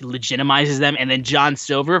feel like, legitimizes them, and then John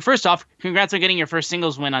Silver. First off, congrats on getting your first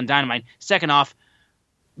singles win on Dynamite. Second off,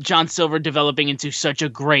 John Silver developing into such a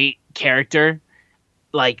great character.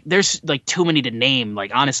 Like, there's like too many to name.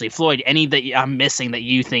 Like, honestly, Floyd, any that I'm missing that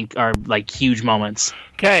you think are like huge moments?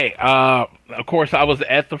 Okay, of course, I was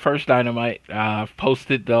at the first Dynamite.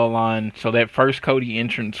 Posted the line, so that first Cody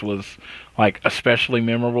entrance was like especially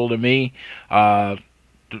memorable to me.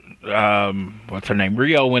 What's her name?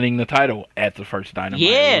 Rio winning the title at the first Dynamite.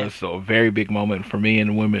 Yeah, was a very big moment for me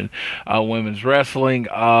in women's wrestling.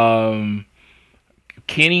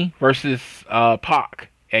 Kenny versus Pac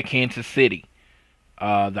at Kansas City,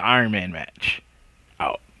 the Iron Man match.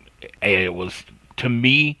 It was to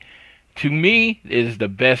me, it is the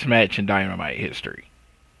best match in Dynamite history.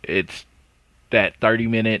 It's that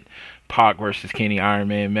 30-minute Pac versus Kenny Iron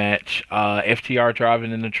Man match. FTR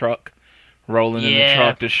driving in the truck, rolling in the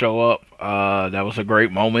truck to show up. That was a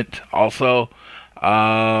great moment. Also,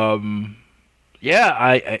 I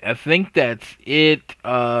think that's it.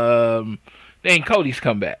 And Cody's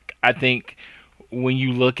comeback. I think when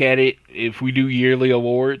you look at it, if we do yearly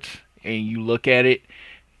awards and you look at it,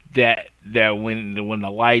 that when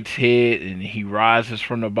the lights hit and he rises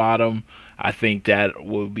from the bottom, I think that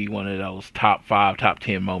will be one of those top 5, top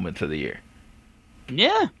 10 moments of the year.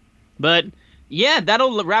 Yeah, but yeah,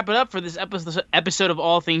 that'll wrap it up for this episode of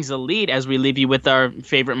All Things Elite, as we leave you with our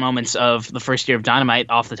favorite moments of the first year of Dynamite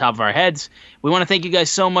off the top of our heads. We want to thank you guys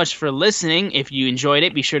so much for listening. If you enjoyed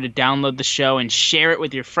it, be sure to download the show and share it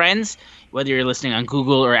with your friends, whether you're listening on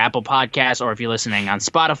Google or Apple Podcasts, or if you're listening on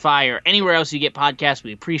Spotify or anywhere else you get podcasts.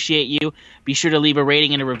 We appreciate you. Be sure to leave a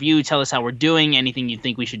rating and a review. Tell us how we're doing, anything you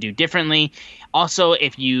think we should do differently. Also,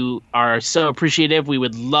 if you are so appreciative, we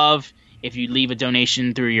would love if you leave a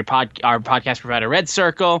donation through our podcast provider, Red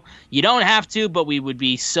Circle. You don't have to, but we would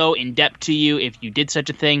be so in debt to you if you did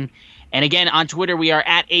such a thing. And again, on Twitter, we are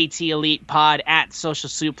at ATElitePod, at Social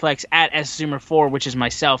Suplex, at SZoomer4, which is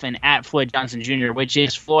myself, and at Floyd Johnson Jr., which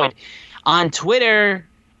is Floyd, on Twitter.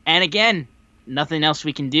 And again, nothing else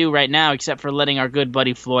we can do right now except for letting our good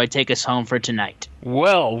buddy Floyd take us home for tonight.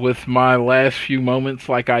 Well, with my last few moments,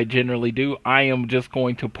 like I generally do, I am just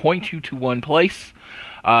going to point you to one place.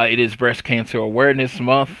 It is Breast Cancer Awareness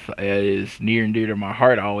Month. It is near and dear to my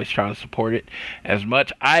heart. I always try to support it as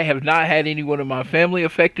much. I have not had anyone in my family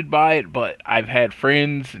affected by it, but I've had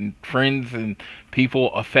friends and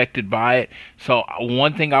people affected by it. So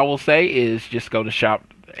one thing I will say is just go to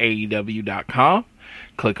shopaew.com,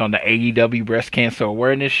 click on the AEW Breast Cancer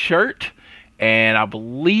Awareness shirt, and I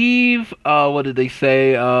believe, what did they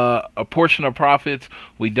say? A portion of profits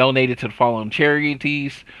we donated to the following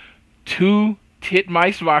charities: to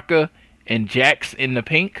Titmice Vodka and Jack's in the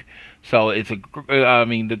Pink. So it's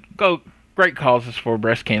great causes for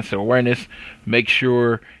breast cancer awareness. Make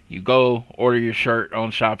sure you go order your shirt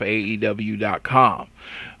on shopaew.com.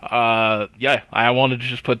 I wanted to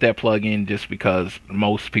just put that plug in just because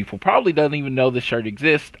most people probably doesn't even know this shirt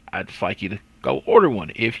exists. I'd just like you to go order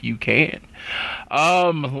one if you can.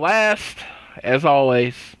 Last, as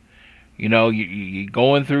always, you're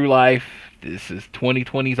going through life. This is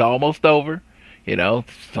 2020's almost over.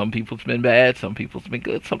 Some people's been bad, some people's been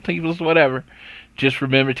good, some people's whatever. Just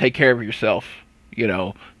remember, take care of yourself.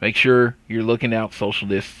 Make sure you're looking out, social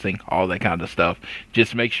distancing, all that kind of stuff.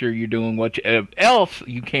 Just make sure you're doing what else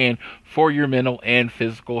you can for your mental and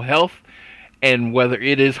physical health. And whether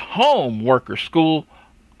it is home, work, or school,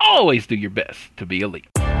 always do your best to be elite.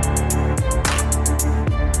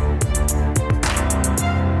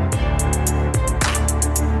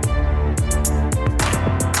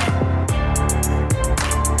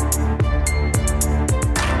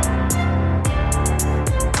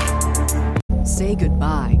 Say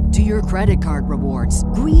goodbye to your credit card rewards.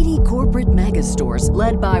 Greedy corporate mega stores,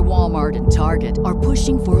 led by Walmart and Target, are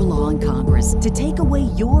pushing for a law in Congress to take away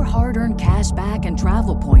your hard-earned cash back and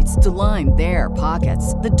travel points to line their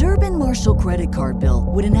pockets. The Durbin-Marshall credit card bill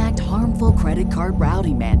would enact harmful credit card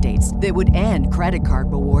routing mandates that would end credit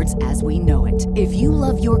card rewards as we know it. If you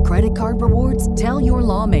love your credit card rewards, tell your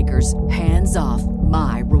lawmakers, hands off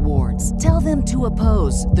my rewards. Tell them to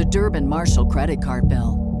oppose the Durbin-Marshall credit card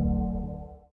bill.